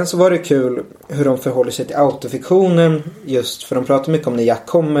 Och sen så var det kul hur de förhåller sig till autofiktionen. Just för de pratar mycket om när Jack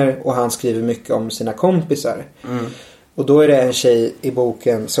kommer och han skriver mycket om sina kompisar. Och då är det en tjej i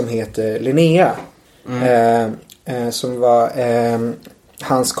boken som heter Linnea. Som var...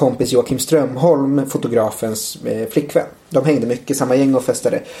 hans kompis Joakim Strömholm, fotografens flickvän. De hängde mycket, samma gäng och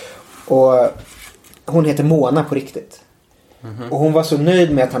festade. Och hon heter Mona på riktigt. Och hon var så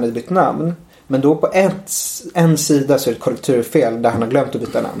nöjd med att han hade bytt namn. Men då på en sida så är det ett korrekturfel där han har glömt att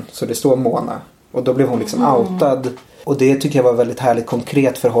byta namn. Så det står Mona. Och då blev hon liksom outad. Och det tycker jag var väldigt härligt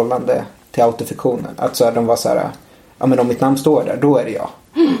konkret förhållande till autofiktionen. Att så här, de var så här, ja men om mitt namn står där, då är det jag.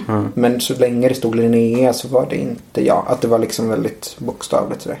 Men så länge det stod Linnea så var det inte jag. Att det var liksom väldigt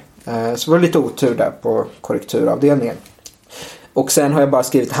bokstavligt sådär. Så var det lite otur där på korrekturavdelningen. Och sen har jag bara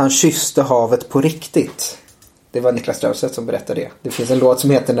skrivit han kysste havet på riktigt. Det var Niklas Strömstedt som berättade det. Det finns en låt som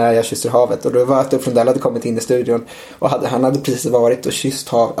heter När jag kysser havet. Och då var att Ulf Lundell hade kommit in i studion. Och han hade precis varit och kysst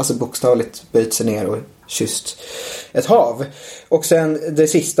hav. Alltså bokstavligt böjt sig ner och kysst ett hav. Och sen det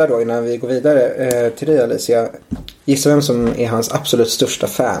sista då innan vi går vidare till dig Alicia. Gissa vem som är hans absolut största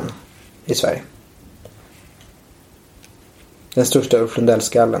fan i Sverige? Den största Ulf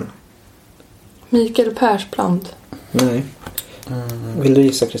Lundell-skallen. Mikael Persbrandt. Nej. Vill du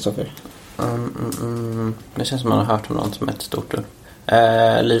gissa, Kristoffer? Det känns som man har hört om någon som är ett stort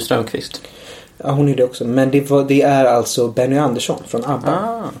Liv Strömquist. Ja, hon är det också. Men det är alltså Benny Andersson från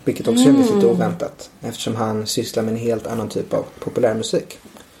ABBA. Vilket också kändes lite oväntat. Eftersom han sysslar med en helt annan typ av populärmusik.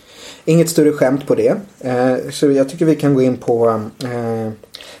 Inget större skämt på det. Så jag tycker vi kan gå in på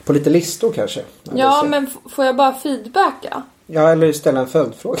lite listor kanske. Ja, men får jag bara feedbacka? Ja, eller ställa en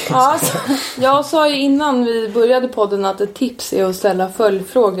följdfråga. Ja, jag sa ju innan vi började podden att ett tips är att ställa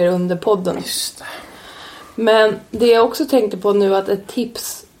följdfrågor under podden. Just det. Men det jag också tänkte på nu att ett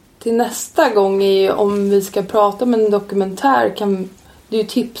tips till nästa gång är om vi ska prata om en dokumentär. Kan du ju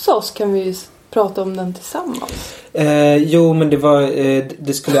tipsa oss, kan vi prata om den tillsammans? Jo, men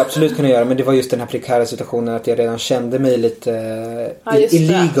det skulle jag absolut kunna göra. Men det var just den här prekära situationen att jag redan kände mig lite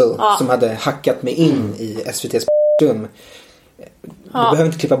illegal. Som hade hackat mig in i SVT:s rum. Du behöver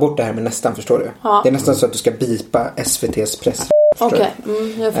inte klippa bort det här, men nästan, förstår du? Det är nästan så att du ska bipa SVT:s press. Okej,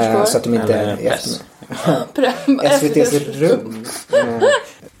 jag förstår. Så att de inte är efter mig. SVT:s rum.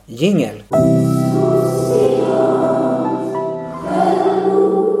 Jingel.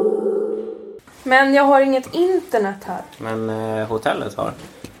 Men jag har inget internet här. Men hotellet har.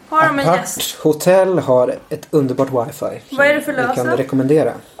 Har de en gäst? Hotell har ett underbart wifi. Vad är det för lösen? Jag kan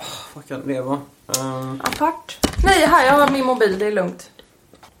rekommendera. Vad kan det vara? Apart. Nej, här, jag har min mobil, det är lugnt.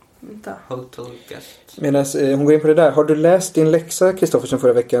 Vänta. Hotel guest. Medan hon går in på det där. Har du läst din läxa, Kristoffersen,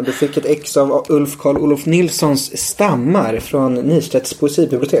 förra veckan? Du fick ett ex av Ulf Karl-Olof Nilssons Stammar från Nystedts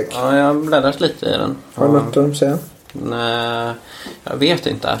poesibibliotek. Ja, jag bläddrat lite i den. Har du något att säga? Nej, jag vet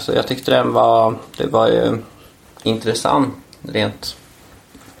inte. Alltså, jag tyckte det var ju intressant rent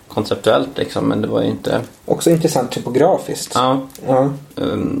konceptuellt liksom, men det var ju inte... Också intressant typografiskt. Ja.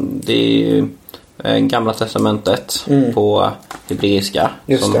 Det är ju Gamla testamentet på hebreiska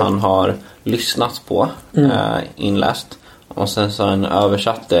som han har lyssnat på, inläst. Och sen så har han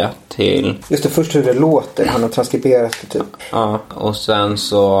översatt det till... Just det, först hur det låter. Han har transkriberat det typ. Ja, och sen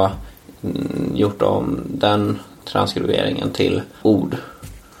så gjort om den transkriberingen till ord.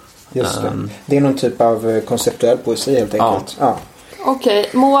 Just det. Det är någon typ av konceptuell poesi helt enkelt. Ja. Okej,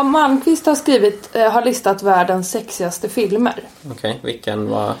 Moa Malmqvist har listat världens sexigaste filmer. Okej, vilken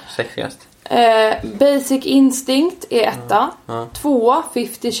var sexigast? Basic Instinct är etta. 2,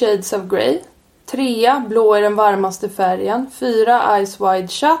 50 Shades of Grey. 3, Blå är den varmaste färgen. 4, Eyes Wide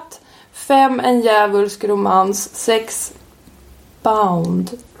Shut. 5, En djävulsk romans. 6, Bound.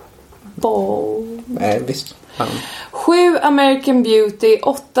 Visst. 7, American Beauty.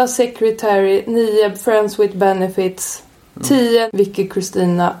 8, Secretary. 9, Friends with Benefits. 10, Vicky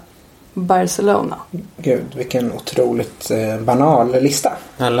Cristina Barcelona. Gud, vilken otroligt banal lista.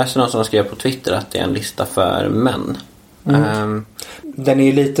 Jag läste någon som skrev på Twitter att det är en lista för män. Den är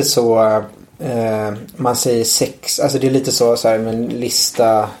ju lite så... man säger sex, alltså det är lite så här med en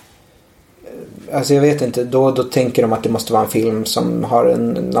lista, alltså jag vet inte, då tänker de att det måste vara en film som har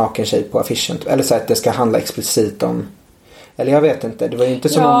en naken tjej på affischen, eller så att det ska handla explicit om, eller jag vet inte, det var ju inte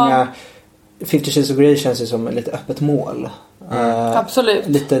så många. 50 Shades of Grey känns ju som ett lite öppet mål. Absolut.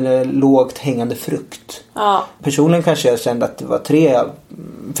 Lite lågt hängande frukt. Ja. Personligen kanske jag kände att det var 3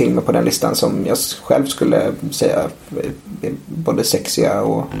 filmer på den listan som jag själv skulle säga är både sexiga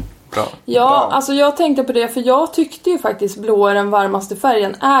och bra. Ja, alltså jag tänkte på det, för jag tyckte ju faktiskt Blå är den varmaste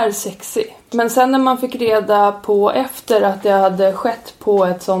färgen är sexy. Men sen när man fick reda på efter att det hade skett på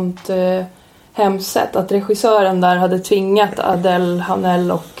ett sånt hemskt sätt, att regissören där hade tvingat Adele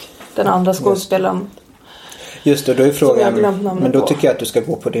Hanel och den andra skådespelaren. Just det, då är frågan, men då på. tycker jag att du ska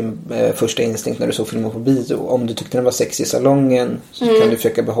gå på din första instinkt när du såg filmen på bio. Om du tyckte den var sexig i salongen så kan du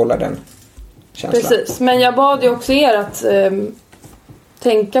försöka behålla den känslan. Precis, men jag bad ju också er att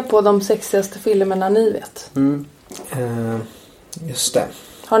tänka på de sexigaste filmerna ni vet. Just det.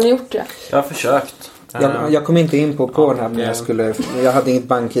 Har ni gjort det? Jag har försökt. Jag kom inte in på den här när jag hade inget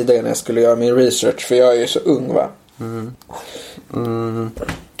bank-id när jag skulle göra min research, för jag är ju så ung, va?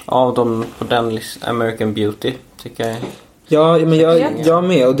 Av dem på den listan, American Beauty tycker jag. Ja, men jag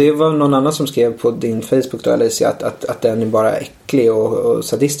med, och det var någon annan som skrev på din Facebook då, Alicia, att den är bara äcklig och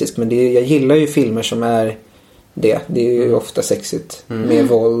sadistisk, men jag gillar ju filmer som är det är ju ofta sexigt med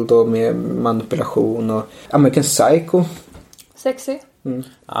våld och med manipulation. Och American Psycho, sexy.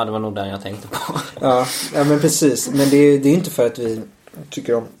 Ja, det var nog den jag tänkte på. ja men precis, men det är inte för att vi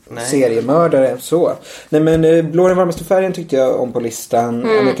tycker om seriemördare så. Nej, men Blå den varmaste färgen tyckte jag om på listan.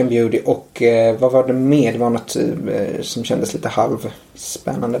 American Beauty och vad var det med? Det var något som kändes lite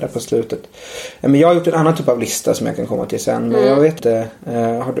halvspännande där på slutet. Men jag har gjort en annan typ av lista som jag kan komma till sen. Men jag vet inte.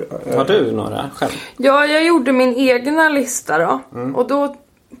 Har du några själv? Ja, jag gjorde min egna lista då. Och då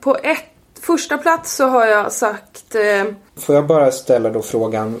på första plats så har jag sagt... Får jag bara ställa då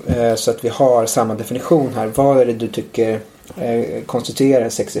frågan så att vi har samma definition här. Vad är det du tycker konstituerar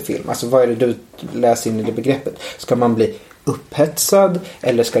en sexig film? Alltså vad är det du läser in i det begreppet? Ska man bli upphetsad?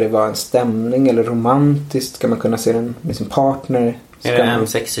 Eller ska det vara en stämning? Eller romantiskt? Ska man kunna se den med sin partner? Är det en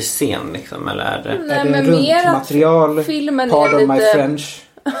sexig scen liksom? Eller är det, Nej, är det men runt mer material? Filmen Pardon är lite... my French.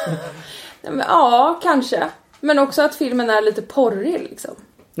 Ja, kanske. Men också att filmen är lite porrig liksom.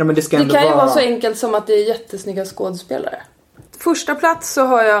 Ja, men det ska Det ändå kan ju vara så enkelt som att det är jättesnygga skådespelare. Första plats så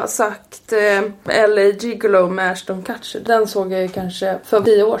har jag sagt LA Gigolo med Ashton Kutcher. Den såg jag ju kanske för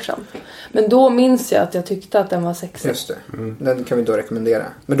 10 år sedan. Men då minns jag att jag tyckte att den var sexig. Just det. Den kan vi då rekommendera.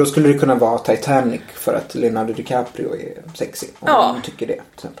 Men då skulle det kunna vara Titanic för att Leonardo DiCaprio är sexig. Om du tycker det.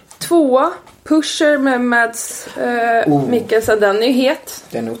 2, Pusher med Mads Mikkelsen. Den är ju het.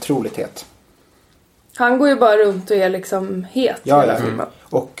 Den är otroligt het. Han går ju bara runt och är liksom het. Ja.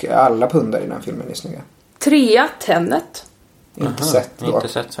 Och alla pundar i den filmen är snygga. 3, Tenet. Inte sett då. Inte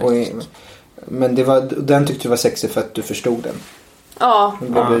sett faktiskt. Men den tyckte du var sexig för att du förstod den. Ja,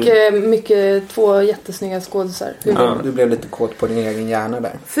 och mycket 2 jättesnygga skådisar. Du blev lite kåt på din egen hjärna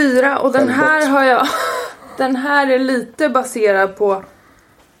där. 4, och den här har jag... Den här är lite baserad på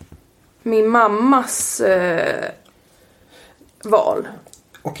min mammas val.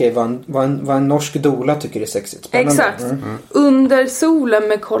 Okej, vad en norsk doula tycker är sexigt. Spännande. Exakt. Under solen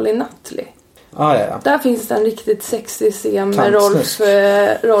med Colin Nutley. Ja. Där finns det en riktigt sexig scen med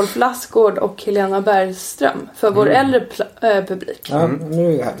Rolf Lassgård och Helena Bergström för vår äldre publik. Ja,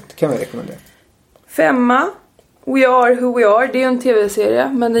 nu är det härligt. Kan vi rekommendera. 5, We Are Who We Are. Det är en tv-serie,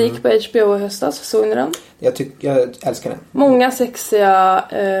 men den gick på HBO i höstas. Såg ni den? Jag älskar den. Många sexiga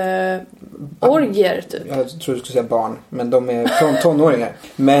orgier typ. Jag tror du skulle säga barn, men de är tonåringar.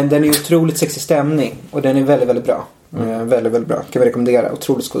 Men den är otroligt sexig stämning och den är väldigt, väldigt bra. Väldigt, väldigt bra. Kan vi rekommendera.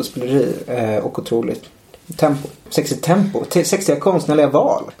 Otroligt skådespeleri och otroligt tempo. Sexigt tempo. Sexiga konstnärliga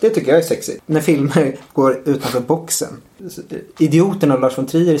val. Det tycker jag är sexigt. När filmer går utanför boxen. Idioten av Lars von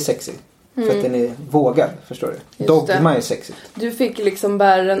Trier är sexig. För att den är vågad, förstår du. Dogma är sexigt. Du fick liksom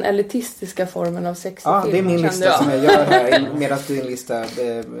bära den elitistiska formen av sexig film. Ja, det är min lista som jag gör här. Medan din lista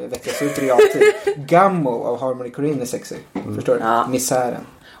vecklas ut i realtid. Gammo av Harmony Korine är sexig. Förstår du? Ja. Misären.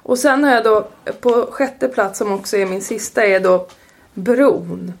 Och sen har jag då på 6:e plats, som också är min sista, är då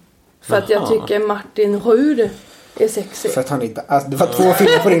Bron. För att jag tycker Martin Rud är sexig. För att han inte... Alltså, det var 2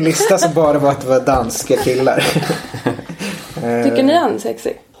 filmer på din lista som bara var att det var danska killar. Tycker ni han är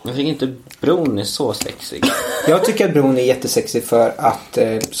sexig? Jag tycker inte Bron är så sexig. Jag tycker att Bron är jättesexig för att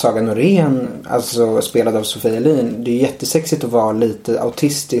Saga Norén, alltså spelad av Sofia Elin, det är jättesexigt att vara lite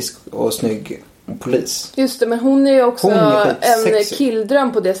autistisk och snygg polis. Just det, men hon är ju också en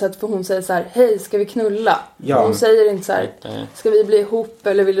killdröm på det sättet, för hon säger så här: hej, ska vi knulla? Ja. Hon säger inte så här: ska vi bli ihop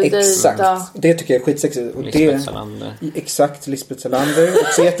eller vill du dejta? Det tycker jag är skitsexigt. Och Lisbeth Salander. Exakt, Lisbeth Salander.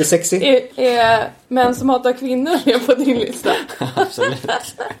 Också jättesexig. Är män som hatar kvinnor på din lista? Absolut.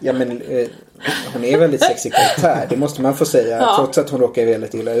 Ja, men hon är väldigt sexig karaktär. Det måste man få säga. Trots att hon råkar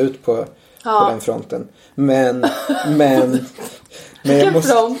väldigt illa ut på den fronten. Men jag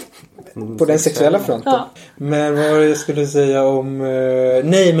måste... På den sexuella fronten. Ja. Men vad jag skulle säga om...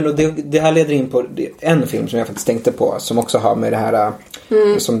 nej, men det här leder in på en film som jag faktiskt tänkte på. Som också har med det här...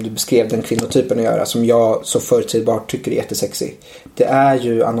 som du beskrev, den kvinnotypen att göra. Som jag så förutsägbart tycker är jättesexig. Det är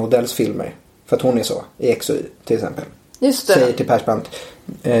ju Anna Odells filmer. För att hon är så. I X och Y till exempel. Just det. Säger till Persbrandt: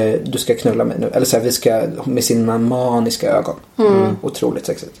 du ska knulla mig nu. Eller så här, vi ska... Med sina maniska ögon. Otroligt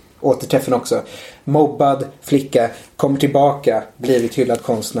sexigt. Återträffen också. Mobbad flicka, kommer tillbaka, blivit hyllad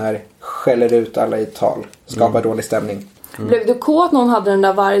konstnär, skäller ut alla i tal, skapar dålig stämning. Blev du kåt när hon hade den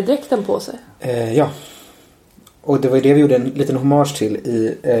där vargdräkten på sig? Ja. Och det var ju det vi gjorde en liten hommage till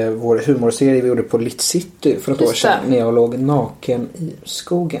i vår humorserie vi gjorde på Lit City för ett år sedan. När jag låg naken i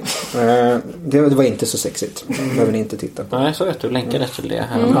skogen. Det var inte så sexigt. Behöver ni inte titta på. Nej, så vet du. Länkade till det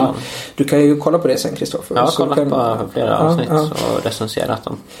här. Du kan ju kolla på det sen, Kristoffer. Jag har kollat på flera avsnitt och recenserat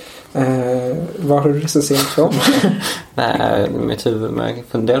dem. Vad har du recenserat från? Nej, mitt huvud, men jag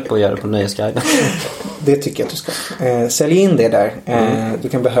funderar på att göra det på Nöjesguiden. Det tycker jag att du ska. Sälj in det där. Du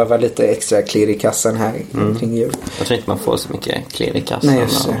kan behöva lite extra klirr i kassan här kring jul. Jag tror inte man får så mycket klirr i kassan. Nej,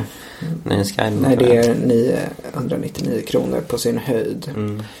 just det. Nöjesguiden. Nej, det är 999 kronor på sin höjd.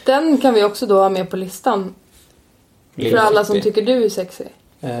 Den kan vi också då ha med på listan. För alla som tycker du är sexig.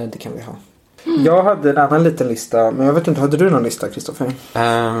 Det kan vi ha. Jag hade en annan liten lista, men jag vet inte, hade du någon lista, Kristoffer?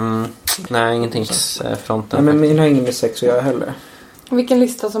 Nej, ingenting-fronten. Nej, men min har ingen med sex att göra heller. Vilken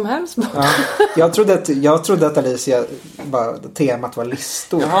lista som helst. Ja. Jag trodde att Alicia bara temat var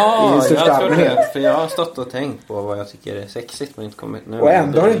listor. Ja, jag tror det. För jag har stått och tänkt på vad jag tycker är sexigt men inte kommit nu. Och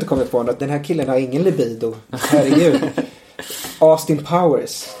ändå har du inte kommit på att den här killen har ingen libido. Herregud. Austin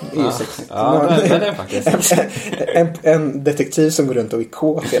Powers är ju sexigt. Ja, det är faktiskt. En detektiv som går runt och är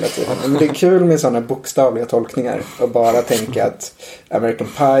kåt hela tiden. Men det är kul med sådana bokstavliga tolkningar. Och bara tänka att American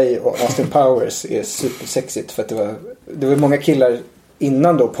Pie och Austin Powers är supersexigt. För att det var många killar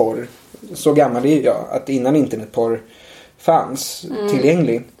innan då porr. Så gammal är jag att innan internetporr fanns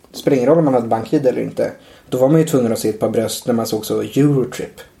tillgänglig. Det spelar ingen roll om man hade bank-id eller inte. Då var man ju tvungen att se ett par bröst när man såg så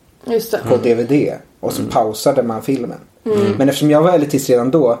Eurotrip. Just det. På DVD. Och så pausade man filmen. Men eftersom jag var elitist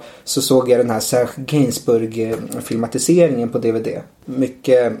redan då så såg jag den här Serge Gainsbourg-filmatiseringen på DVD.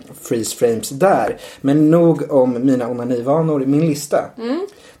 Mycket freeze frames där. Men nog om mina onanivanor i min lista.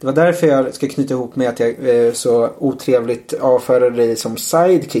 Det var därför jag ska knyta ihop med att jag så otrevligt avförde dig som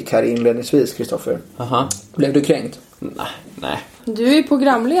sidekick här inledningsvis, Kristoffer. Blev du kränkt? Nej. Du är ju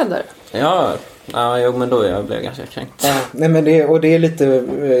programledare. Ja, men då blev jag ganska kränkt. Nej, men det är lite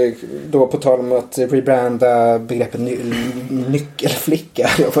då på tal om att rebranda begreppet nyckelflicka,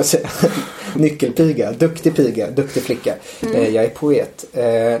 jag får säga. Nyckelpiga, duktig flicka. Jag är poet.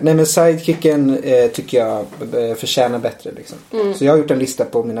 Nej, men sidekicken tycker jag förtjänar bättre liksom. Så jag har gjort en lista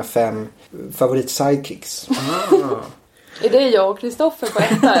på mina 5 favorit-sidekicks. Är det jag och Kristoffer på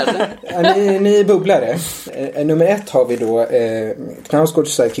ett här? Ni är bubblare. Nummer 1 har vi då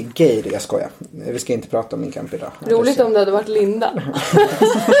Knausgårds sidekick Geir. Jag skojar. Vi ska inte prata om min kamp idag. Roligt om det hade varit Linda.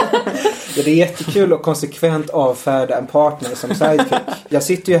 Ja, det är jättekul att konsekvent avfärda en partner som sidekick. Jag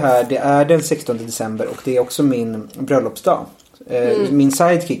sitter ju här, det är den 16 december och det är också min bröllopsdag. Min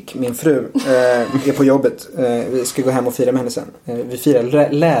sidekick, min fru, är på jobbet. Vi ska gå hem och fira med henne sen. Vi firar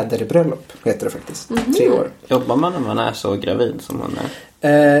läderbröllop, heter det faktiskt. 3 år. Jobbar man när man är så gravid som man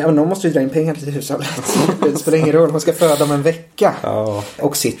är? Ja, någon måste ju dra in pengar till hushållet. Det spelar ingen roll, man ska föda om en vecka.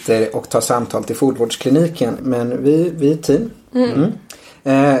 Och sitter och tar samtal till fotvårdskliniken. Men vi är team.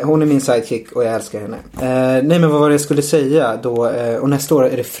 Hon är min sidekick och jag älskar henne. Nej, men vad var det jag skulle säga då? Och nästa år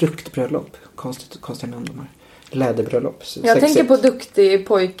är det fruktbröllop. Konstigt namn de har. Läderbröllop. Jag tänker på duktig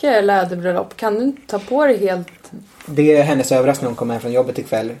pojke, läderbröllop. Kan du inte ta på dig helt... Det är hennes överraskning när hon kommer hem från jobbet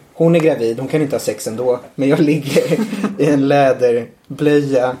ikväll. Hon är gravid, hon kan inte ha sex ändå. Men jag ligger i en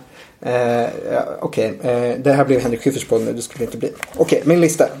läderblöja. Okej, det här blev Henrik Schyfferts podd nu. Det skulle inte bli. Okej, min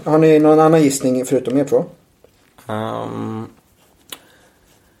lista. Har ni någon annan gissning förutom er två?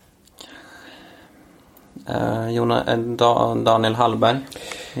 Daniel Hallberg.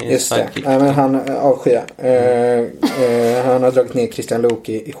 Just det. Men han avskyr. Han har dragit ner Christian Lok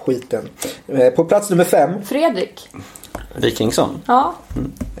i skiten. På plats nummer 5. Fredrik Wikingsson. Ja.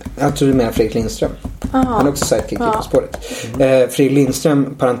 Jag tror du menar Fredrik Lindström. Han är också sidekick på spåret. Fredrik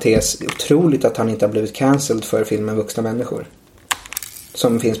Lindström, parentes, otroligt att han inte har blivit cancelled för filmen Vuxna människor.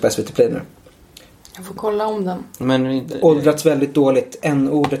 Som finns på SVT Play nu. Jag får kolla om den. Men åldrats väldigt dåligt.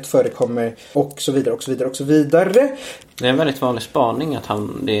 N-ordet förekommer och så vidare och så vidare och så vidare. Det är en väldigt vanlig spaning att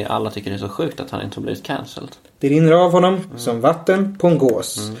alla tycker det är så sjukt att han inte har blivit cancelled. Det rinner av honom som vatten på en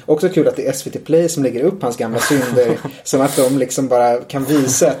gås. Också kul att det är SVT Play som lägger upp hans gamla synder. Som att de liksom bara kan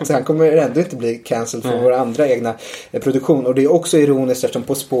visa att han kommer ändå inte bli cancelled från våra andra egna produktion. Och det är också ironiskt eftersom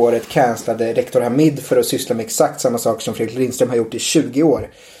På spåret cancellade rektor Hamid för att syssla med exakt samma saker som Fredrik Lindström har gjort i 20 år.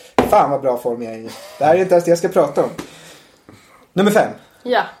 Fan vad bra form jag är i. Det här är inte ens det jag ska prata om. Nummer 5.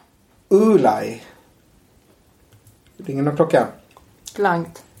 Ja. Ulaj. Ringer någon klocka?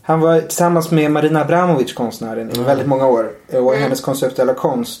 Blankt. Han var tillsammans med Marina Abramovic, konstnären, i väldigt många år. Och hennes konceptuella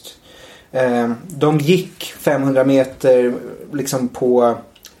konst. De gick 500 meter liksom på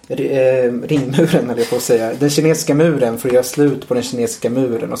ringmuren, eller jag får säga. Den kinesiska muren, för att göra slut på den kinesiska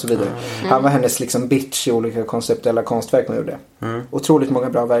muren och så vidare. Han var hennes liksom bitch i olika konceptuella konstverk hon gjorde. Otroligt många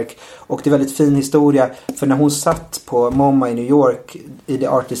bra verk. Och det är väldigt fin historia. För när hon satt på MoMA i New York i The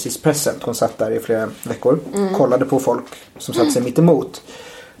Artist is Present, hon satt där i flera veckor, kollade på folk som satt sig mitt emot.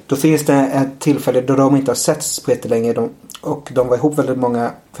 Då finns det ett tillfälle då de inte har setts på jättelänge. Och de var ihop för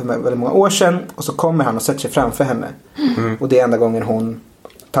väldigt många år sedan. Och så kommer han och sätter sig framför henne. Och det är enda gången hon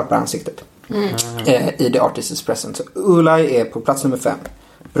tappar ansiktet. I The Artist is Present. Så Ulaj är på plats nummer 5.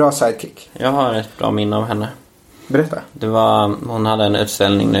 Bra sidekick. Jag har ett bra minne av henne. Berätta. Hon hade en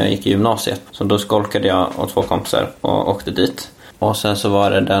utställning när jag gick i gymnasiet. Så då skolkade jag och 2 kompisar och åkte dit. Och sen så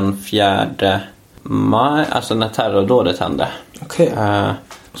var det den 4 maj, alltså när terrordådet hände. Okej.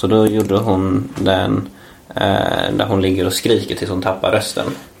 Så då gjorde hon den där hon ligger och skriker tills hon tappar rösten.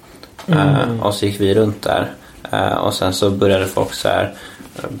 Och så gick vi runt där. Och sen så började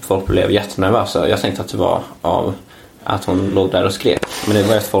folk blev jättenervösa. Jag tänkte att det var av att hon låg där och skrek. Men det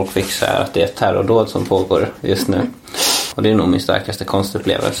var att folk fick så här att det är ett terrordåd som pågår just nu. Och det är nog min starkaste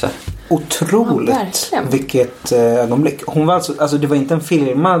konstupplevelse. Otroligt. Vilket ögonblick. Hon var alltså det var inte en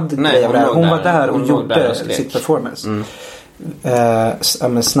filmad grej. Hon var där och gjorde sitt performance.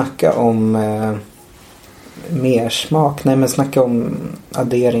 Men snacka om mer smak. Nej, men snacka om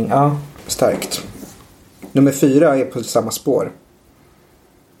addering. Ja, starkt. Nummer 4 är på samma spår.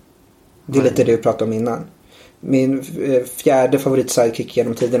 Det är lite det vi pratade om innan. Min 4:e favorit sidekick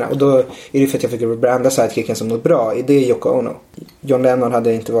genom tiderna. Och då är det för att jag fick rebranda sidekicken som något bra. Det är Yoko Ono. John Lennon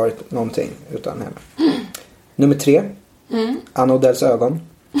hade inte varit någonting utan henne. Nummer 3. Anna Odells ögon.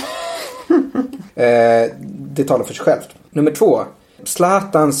 Det talar för sig självt. Nummer 2.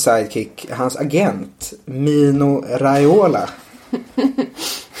 Zlatans sidekick, hans agent Mino Raiola.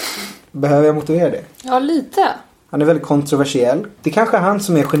 Behöver jag motivera det? Ja, lite. Han är väldigt kontroversiell. Det är kanske han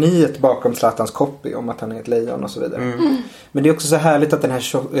som är geniet bakom Zlatans copy om att han är ett lejon och så vidare. Men det är också så härligt att den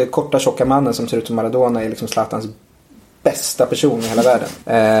här korta tjocka mannen som ser ut som Maradona är liksom Zlatans bästa person i hela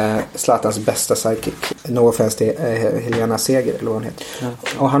världen. Zlatans bästa sidekick. No offense till Helena Seger eller vad hon heter.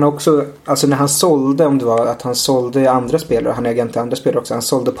 Och han också, alltså när han sålde, om det var att han sålde andra spelare, han är agent till andra spelare också, han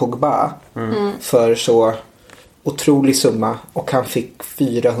sålde Pogba för så otrolig summa och han fick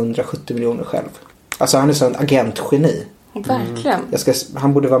 470 miljoner själv. Alltså han är sån agentgeni. Verkligen.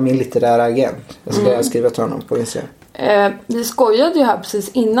 Han borde vara min litterära agent. Jag ska skriva till honom på Instagram. Vi skojade ju här precis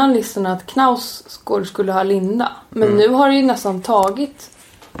innan listorna att Knaus skulle ha Linda. Men nu har det ju nästan tagit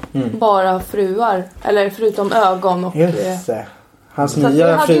bara fruar. Eller förutom ögon och... Just det. Hans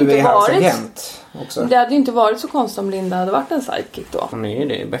nya fru är hans agent också. Det hade ju inte varit så konstigt om Linda hade varit en sidekick då. Hon är ju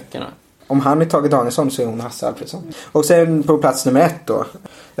det i böckerna. Om han är Tage Danielsson så är hon Hasse Alfredsson. Och sen på plats nummer 1 då.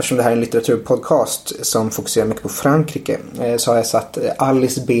 Eftersom det här är en litteraturpodcast som fokuserar mycket på Frankrike. Så har jag satt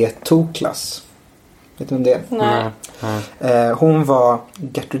Alice B. Toklas. Vet du om det är? Nej. Hon var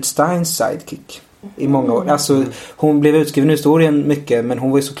Gertrude Steins sidekick. i många år. Alltså, hon blev utskriven i historien mycket, men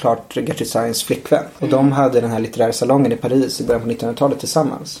hon var ju såklart Gertrude Steins flickvän. Och de hade den här litterära salongen i Paris i början på 1900-talet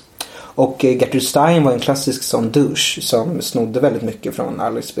tillsammans. Och Gertrude Stein var en klassisk sån douche som snodde väldigt mycket från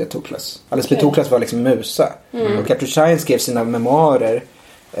Alice B. Toklas. Alice B. Toklas var liksom musa. Och Gertrude Stein skrev sina memoarer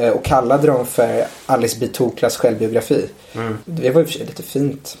och kallade dem för Alice B. Toklas självbiografi. Det var ju för sig lite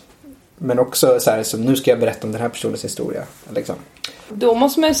fint. Men också så här, som nu ska jag berätta om den här personens historia. Liksom. Då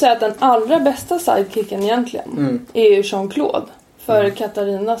måste man ju säga att den allra bästa sidekicken egentligen är ju Jean-Claude. För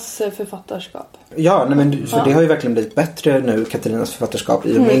Katarinas författarskap. Ja, nej, men för det har ju verkligen blivit bättre nu, Katarinas författarskap,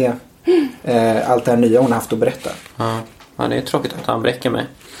 i och med allt det här nya hon har haft att berätta. Ja, det är tråkigt att han bräcker mig.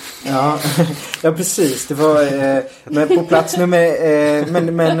 Ja, ja precis. Det var men på plats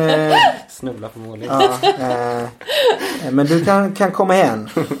nummer snubbla förmodligen. Ja, men du kan komma igen,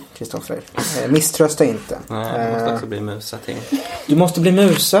 Kristoffer. Misströsta inte. Nej, jag måste också bli musa till. Du måste bli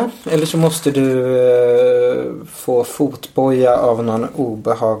musa, eller så måste du få fotboja av någon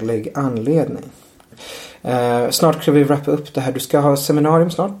obehaglig anledning. Snart ska vi wrappa upp det här. Du ska ha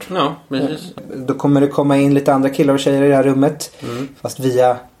seminarium snart. Ja, precis. Då kommer det komma in lite andra killar och tjejer i det här rummet. Fast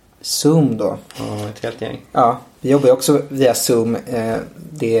via Zoom då. Ja, ett helt gäng. Ja, vi jobbar också via Zoom.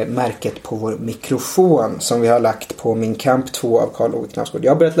 Det är märket på vår mikrofon som vi har lagt på Min kamp 2 av Karl Ove Knausgård.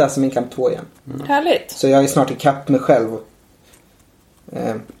 Jag har börjat läsa Min kamp 2 igen. Härligt. Så jag är snart i kapp mig själv.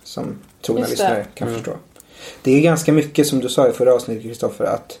 Som trogna lyssnare kan förstå. Det är ganska mycket som du sa i förra avsnittet, Kristoffer,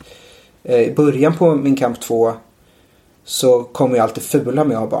 att i början på Min kamp 2 så kommer ju alltid fula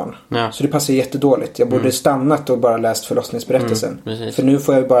med att ha barn. Ja. Så det passar jättedåligt. Jag borde stannat och bara läst förlossningsberättelsen. För nu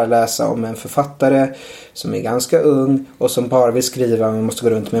får jag bara läsa om en författare som är ganska ung och som bara vill skriva och måste gå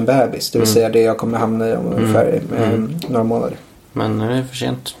runt med en bebis. Det vill säga det jag kommer hamna i om ungefär några månader. Men nu är det för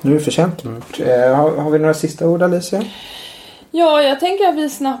sent. Nu är det för sent. Har vi några sista ord, Alicia? Ja, jag tänker att vi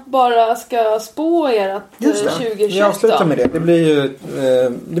snabbt bara ska spå er att 2021. Vi avslutar med det. Det blir ju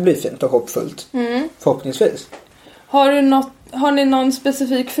det blir fint och hoppfullt. Förhoppningsvis. Har ni någon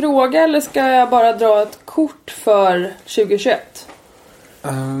specifik fråga eller ska jag bara dra ett kort för 2021?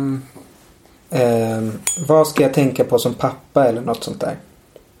 Vad ska jag tänka på som pappa eller något sånt där?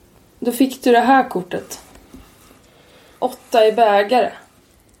 Då fick du det här kortet. 8 i bägare.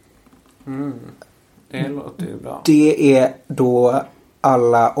 Det låter ju bra. Det är då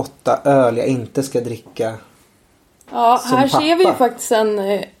alla 8 öl jag inte ska dricka. Ja, här pappa. ser vi ju faktiskt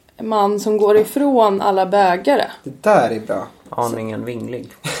en man som går ifrån alla bägare. Det där är bra. Aningen vinglig.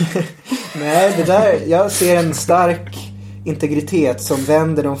 Nej, det där, jag ser en stark integritet som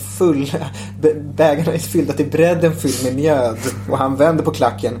vänder de fulla bägarna är fyllda till bredden fylld med mjöd. Och han vänder på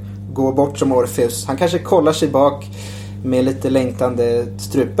klacken, går bort som Orpheus. Han kanske kollar sig bak med lite längtande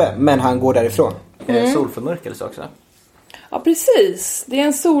strupe, men han går därifrån. Solförmörkelse också. Ja, precis. Det är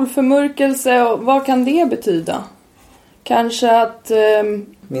en solförmörkelse och vad kan det betyda? Kanske att...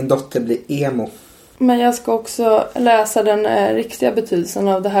 Min dotter blir emo. Men jag ska också läsa den riktiga betydelsen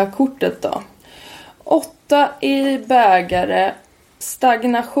av det här kortet då. 8 i bägare,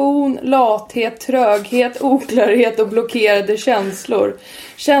 stagnation, lathet, tröghet, oklarhet och blockerade känslor.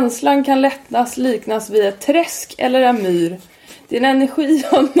 Känslan kan liknas vid ett träsk eller en myr. Din energi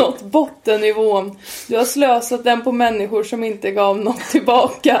har nått bottennivån. Du har slösat den på människor som inte gav något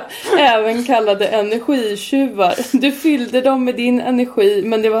tillbaka. Även kallade energitjuvar. Du fyllde dem med din energi,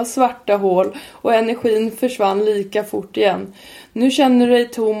 men det var svarta hål. Och energin försvann lika fort igen. Nu känner du dig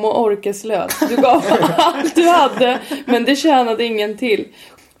tom och orkeslös. Du gav allt du hade, men det tjänade ingen till.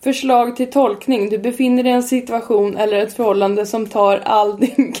 Förslag till tolkning. Du befinner dig i en situation eller ett förhållande som tar all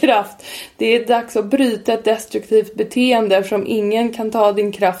din kraft. Det är dags att bryta ett destruktivt beteende eftersom ingen kan ta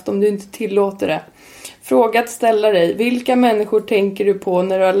din kraft om du inte tillåter det. Fråga att ställa dig. Vilka människor tänker du på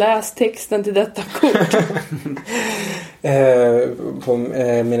när du har läst texten till detta kort? På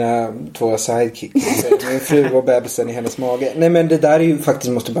mina 2 sidekicks. Min fru och bebisen i hennes mage. Nej, men det där är ju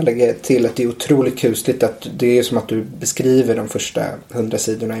faktiskt, måste bara lägga till att det är otroligt kusligt att det är som att du beskriver de första 100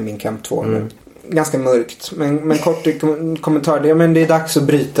 sidorna i Min kamp 2. Ganska mörkt. Men kort kommentar. Ja, men det är dags att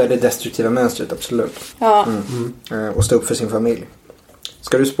bryta det destruktiva mönstret, absolut. Ja. Och stå upp för sin familj.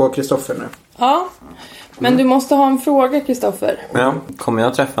 Ska du spå Kristoffer nu? Ja. Men du måste ha en fråga, Kristoffer. Ja, kommer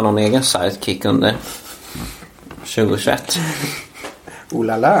jag träffa någon egen sidekick under 2021? Oh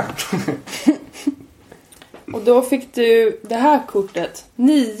la la. Och då fick du det här kortet.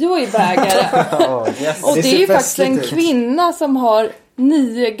 9 i bägare. Och det är ju faktiskt en kvinna som har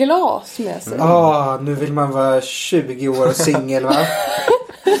 9 glas med sig. Nu vill man vara 20 år och singel, va?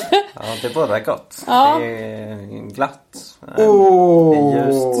 Ja, det båda är gott. Ja. Det är glatt. Det är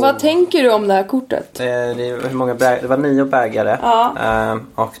ljust. Vad tänker du om det här kortet? Hur många det var 9 bägare. Ja.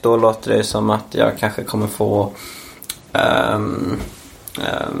 Och då låter det som att jag kanske kommer få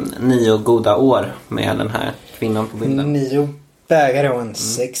 9 goda år med den här kvinnan på bilden. 9 bägare och en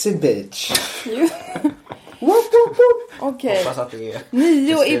sexy bitch. Okej.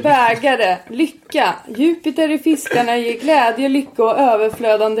 9 i bägare. Lycka. Jupiter i fiskarna ger glädje, lycka och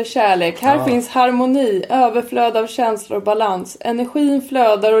överflödande kärlek. Här finns harmoni, överflöd av känslor och balans. Energin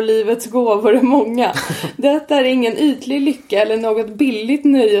flödar och livets gåvor är många. Detta är ingen ytlig lycka eller något billigt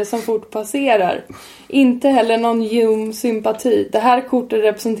nöje som fort passerar. Inte heller någon ljum sympati. Det här kortet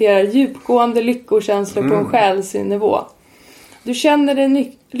representerar djupgående lyckokänslor på en själslig nivå. Du känner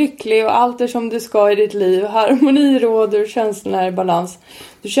dig lycklig och allt är som det ska i ditt liv. Harmoni råder och känslorna är i balans.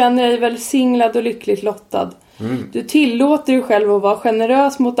 Du känner dig välsignad och lyckligt lottad. Du tillåter dig själv att vara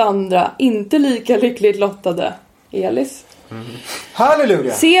generös mot andra. Inte lika lyckligt lottade. Elis.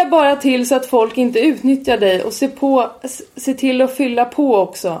 Halleluja! Se bara till så att folk inte utnyttjar dig. Och se till att fylla på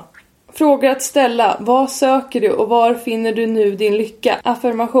också. Frågor att ställa. Vad söker du och var finner du nu din lycka?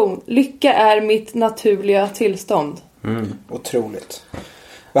 Affirmation. Lycka är mitt naturliga tillstånd. Otroligt.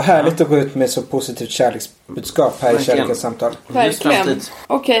 Vad härligt att gå ut med så positivt kärleksbudskap här i Kärlekens samtal. Verkligen.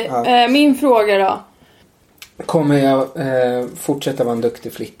 Okej, min fråga då. Kommer jag fortsätta vara en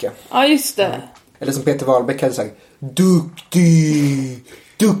duktig flicka? Ja, just det. Eller som Peter Wahlbeck hade sagt, duktig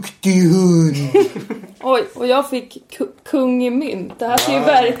hund. Oj, och jag fick kung i mynt. Det här ser ju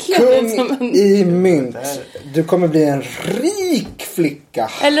verkligen ut som en... i mynt. Du kommer bli en rik flicka.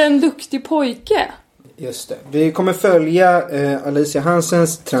 Eller en duktig pojke. Just det. Vi kommer följa Alicia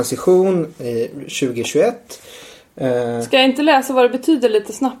Hansens transition i 2021. Ska jag inte läsa vad det betyder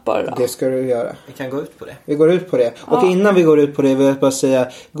lite snabbt bara då? Det ska du göra. Vi kan gå ut på det. Vi går ut på det. Och innan vi går ut på det vill jag bara säga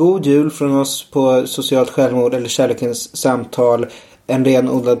god jul från oss på Socialt självmord eller Kärlekens samtal. En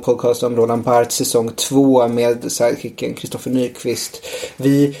renodlad podcast om Roland Barthes säsong 2 med sidekicken Kristoffer Nyqvist.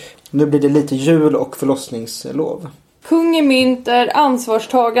 Nu blir det lite jul och förlossningslov. Kung i mynt är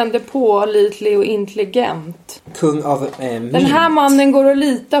ansvarstagande, pålitlig och intelligent. Kung av mynt. Den här mannen går att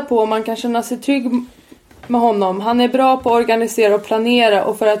lita på och man kan känna sig trygg med honom. Han är bra på att organisera och planera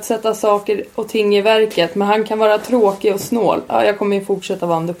och för att sätta saker och ting i verket. Men han kan vara tråkig och snål. Ja, jag kommer ju fortsätta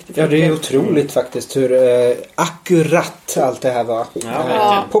vara en duktig flicka. Ja, det är otroligt faktiskt hur akkurat allt det här var.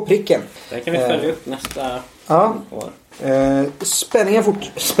 På pricken. Det kan vi följa upp nästa år.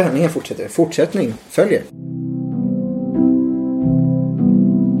 Spänningen fortsätter. Fortsättning följer.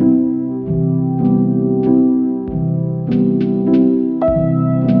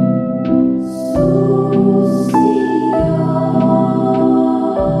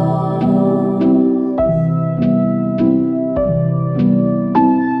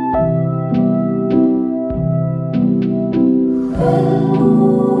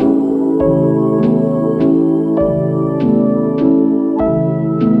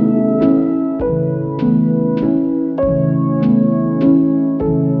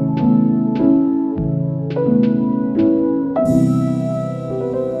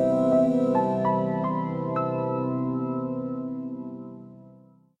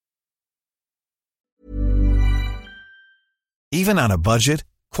 Even on a budget,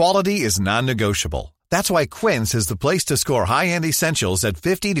 quality is non-negotiable. That's why Quince is the place to score high-end essentials at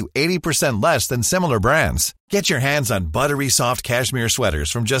 50 to 80% less than similar brands. Get your hands on buttery soft cashmere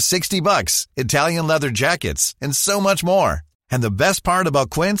sweaters from just $60, Italian leather jackets, and so much more. And the best part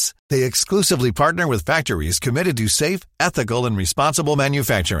about Quince, they exclusively partner with factories committed to safe, ethical, and responsible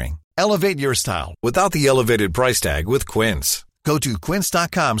manufacturing. Elevate your style without the elevated price tag with Quince. Go to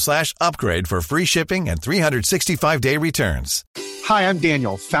quince.com/upgrade for free shipping and 365-day returns. Hi, I'm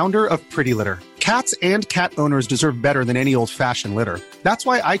Daniel, founder of Pretty Litter. Cats and cat owners deserve better than any old-fashioned litter. That's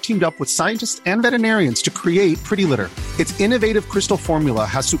why I teamed up with scientists and veterinarians to create Pretty Litter. Its innovative crystal formula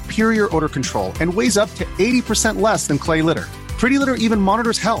has superior odor control and weighs up to 80% less than clay litter. Pretty Litter even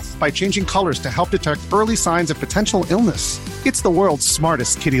monitors health by changing colors to help detect early signs of potential illness. It's the world's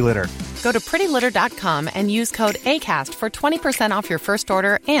smartest kitty litter. Go to prettylitter.com and use code ACAST for 20% off your first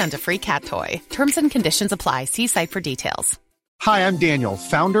order and a free cat toy. Terms and conditions apply. See site for details. Hi, I'm Daniel,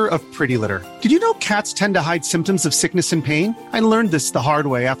 founder of Pretty Litter. Did you know cats tend to hide symptoms of sickness and pain? I learned this the hard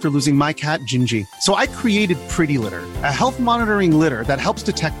way after losing my cat, Gingy. So I created Pretty Litter, a health monitoring litter that helps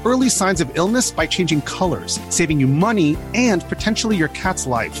detect early signs of illness by changing colors, saving you money and potentially your cat's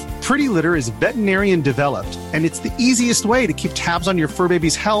life. Pretty Litter is veterinarian developed, and it's the easiest way to keep tabs on your fur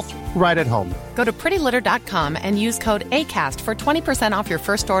baby's health right at home. Go to prettylitter.com and use code ACAST for 20% off your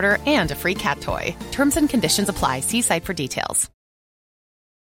first order and a free cat toy. Terms and conditions apply. See site for details.